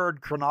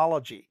third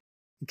chronology.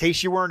 In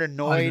case you weren't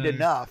annoyed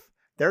enough,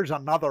 there's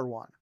another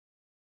one.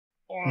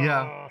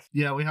 Yeah,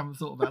 we haven't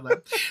thought about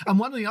that. And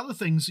one of the other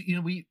things,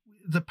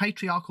 the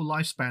patriarchal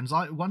lifespans.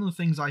 One of the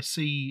things I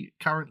see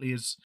currently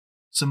is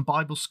some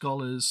Bible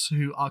scholars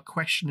who are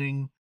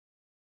questioning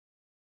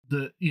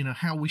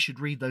how we should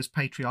read those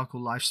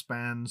patriarchal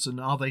lifespans, and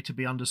are they to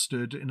be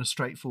understood in a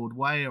straightforward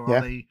way, or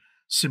are they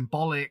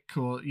symbolic,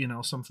 or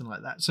something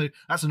like that. So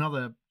that's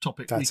another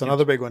topic. That's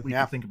another big one. We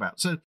could think about.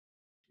 So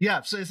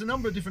there's a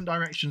number of different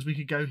directions we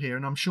could go here,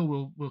 and I'm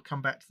sure we'll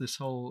come back to this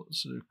whole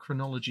sort of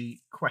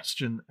chronology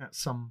question at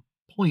some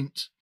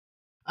point.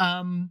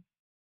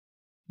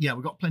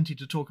 We've got plenty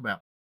to talk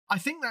about. I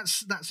think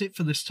that's it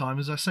for this time.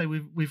 As I say,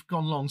 we've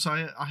gone long, so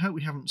I hope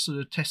we haven't sort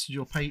of tested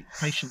your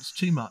patience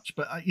too much.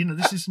 But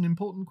this is an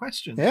important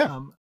question. Yeah.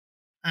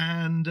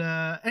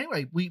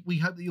 Anyway, we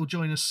hope that you'll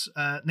join us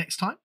next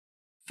time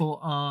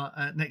for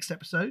our next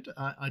episode.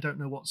 I don't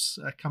know what's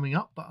coming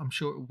up, but I'm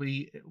sure it will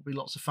be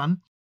lots of fun.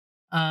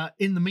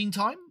 In the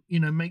meantime,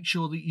 make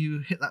sure that you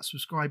hit that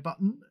subscribe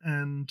button,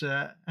 and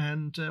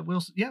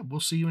we'll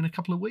see you in a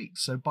couple of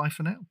weeks. So bye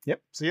for now.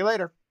 Yep. See you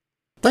later.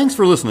 Thanks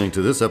for listening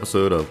to this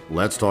episode of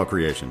Let's Talk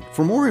Creation.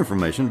 For more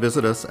information,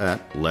 visit us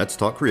at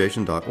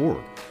letstalkcreation.org,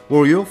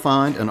 where you'll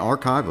find an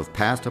archive of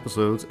past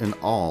episodes and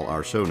all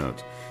our show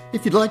notes.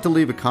 If you'd like to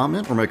leave a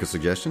comment or make a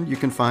suggestion, you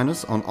can find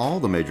us on all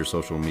the major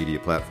social media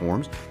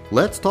platforms.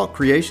 Let's Talk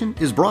Creation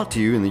is brought to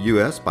you in the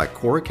U.S. by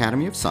Core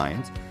Academy of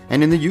Science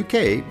and in the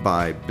U.K.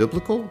 by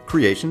Biblical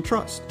Creation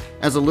Trust.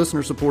 As a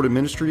listener-supported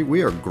ministry,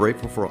 we are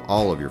grateful for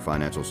all of your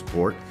financial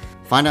support.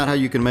 Find out how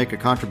you can make a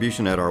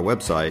contribution at our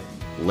website,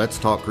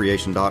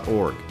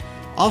 letstalkcreation.org.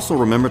 Also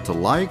remember to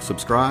like,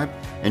 subscribe,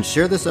 and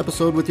share this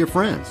episode with your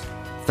friends.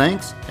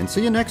 Thanks, and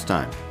see you next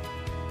time.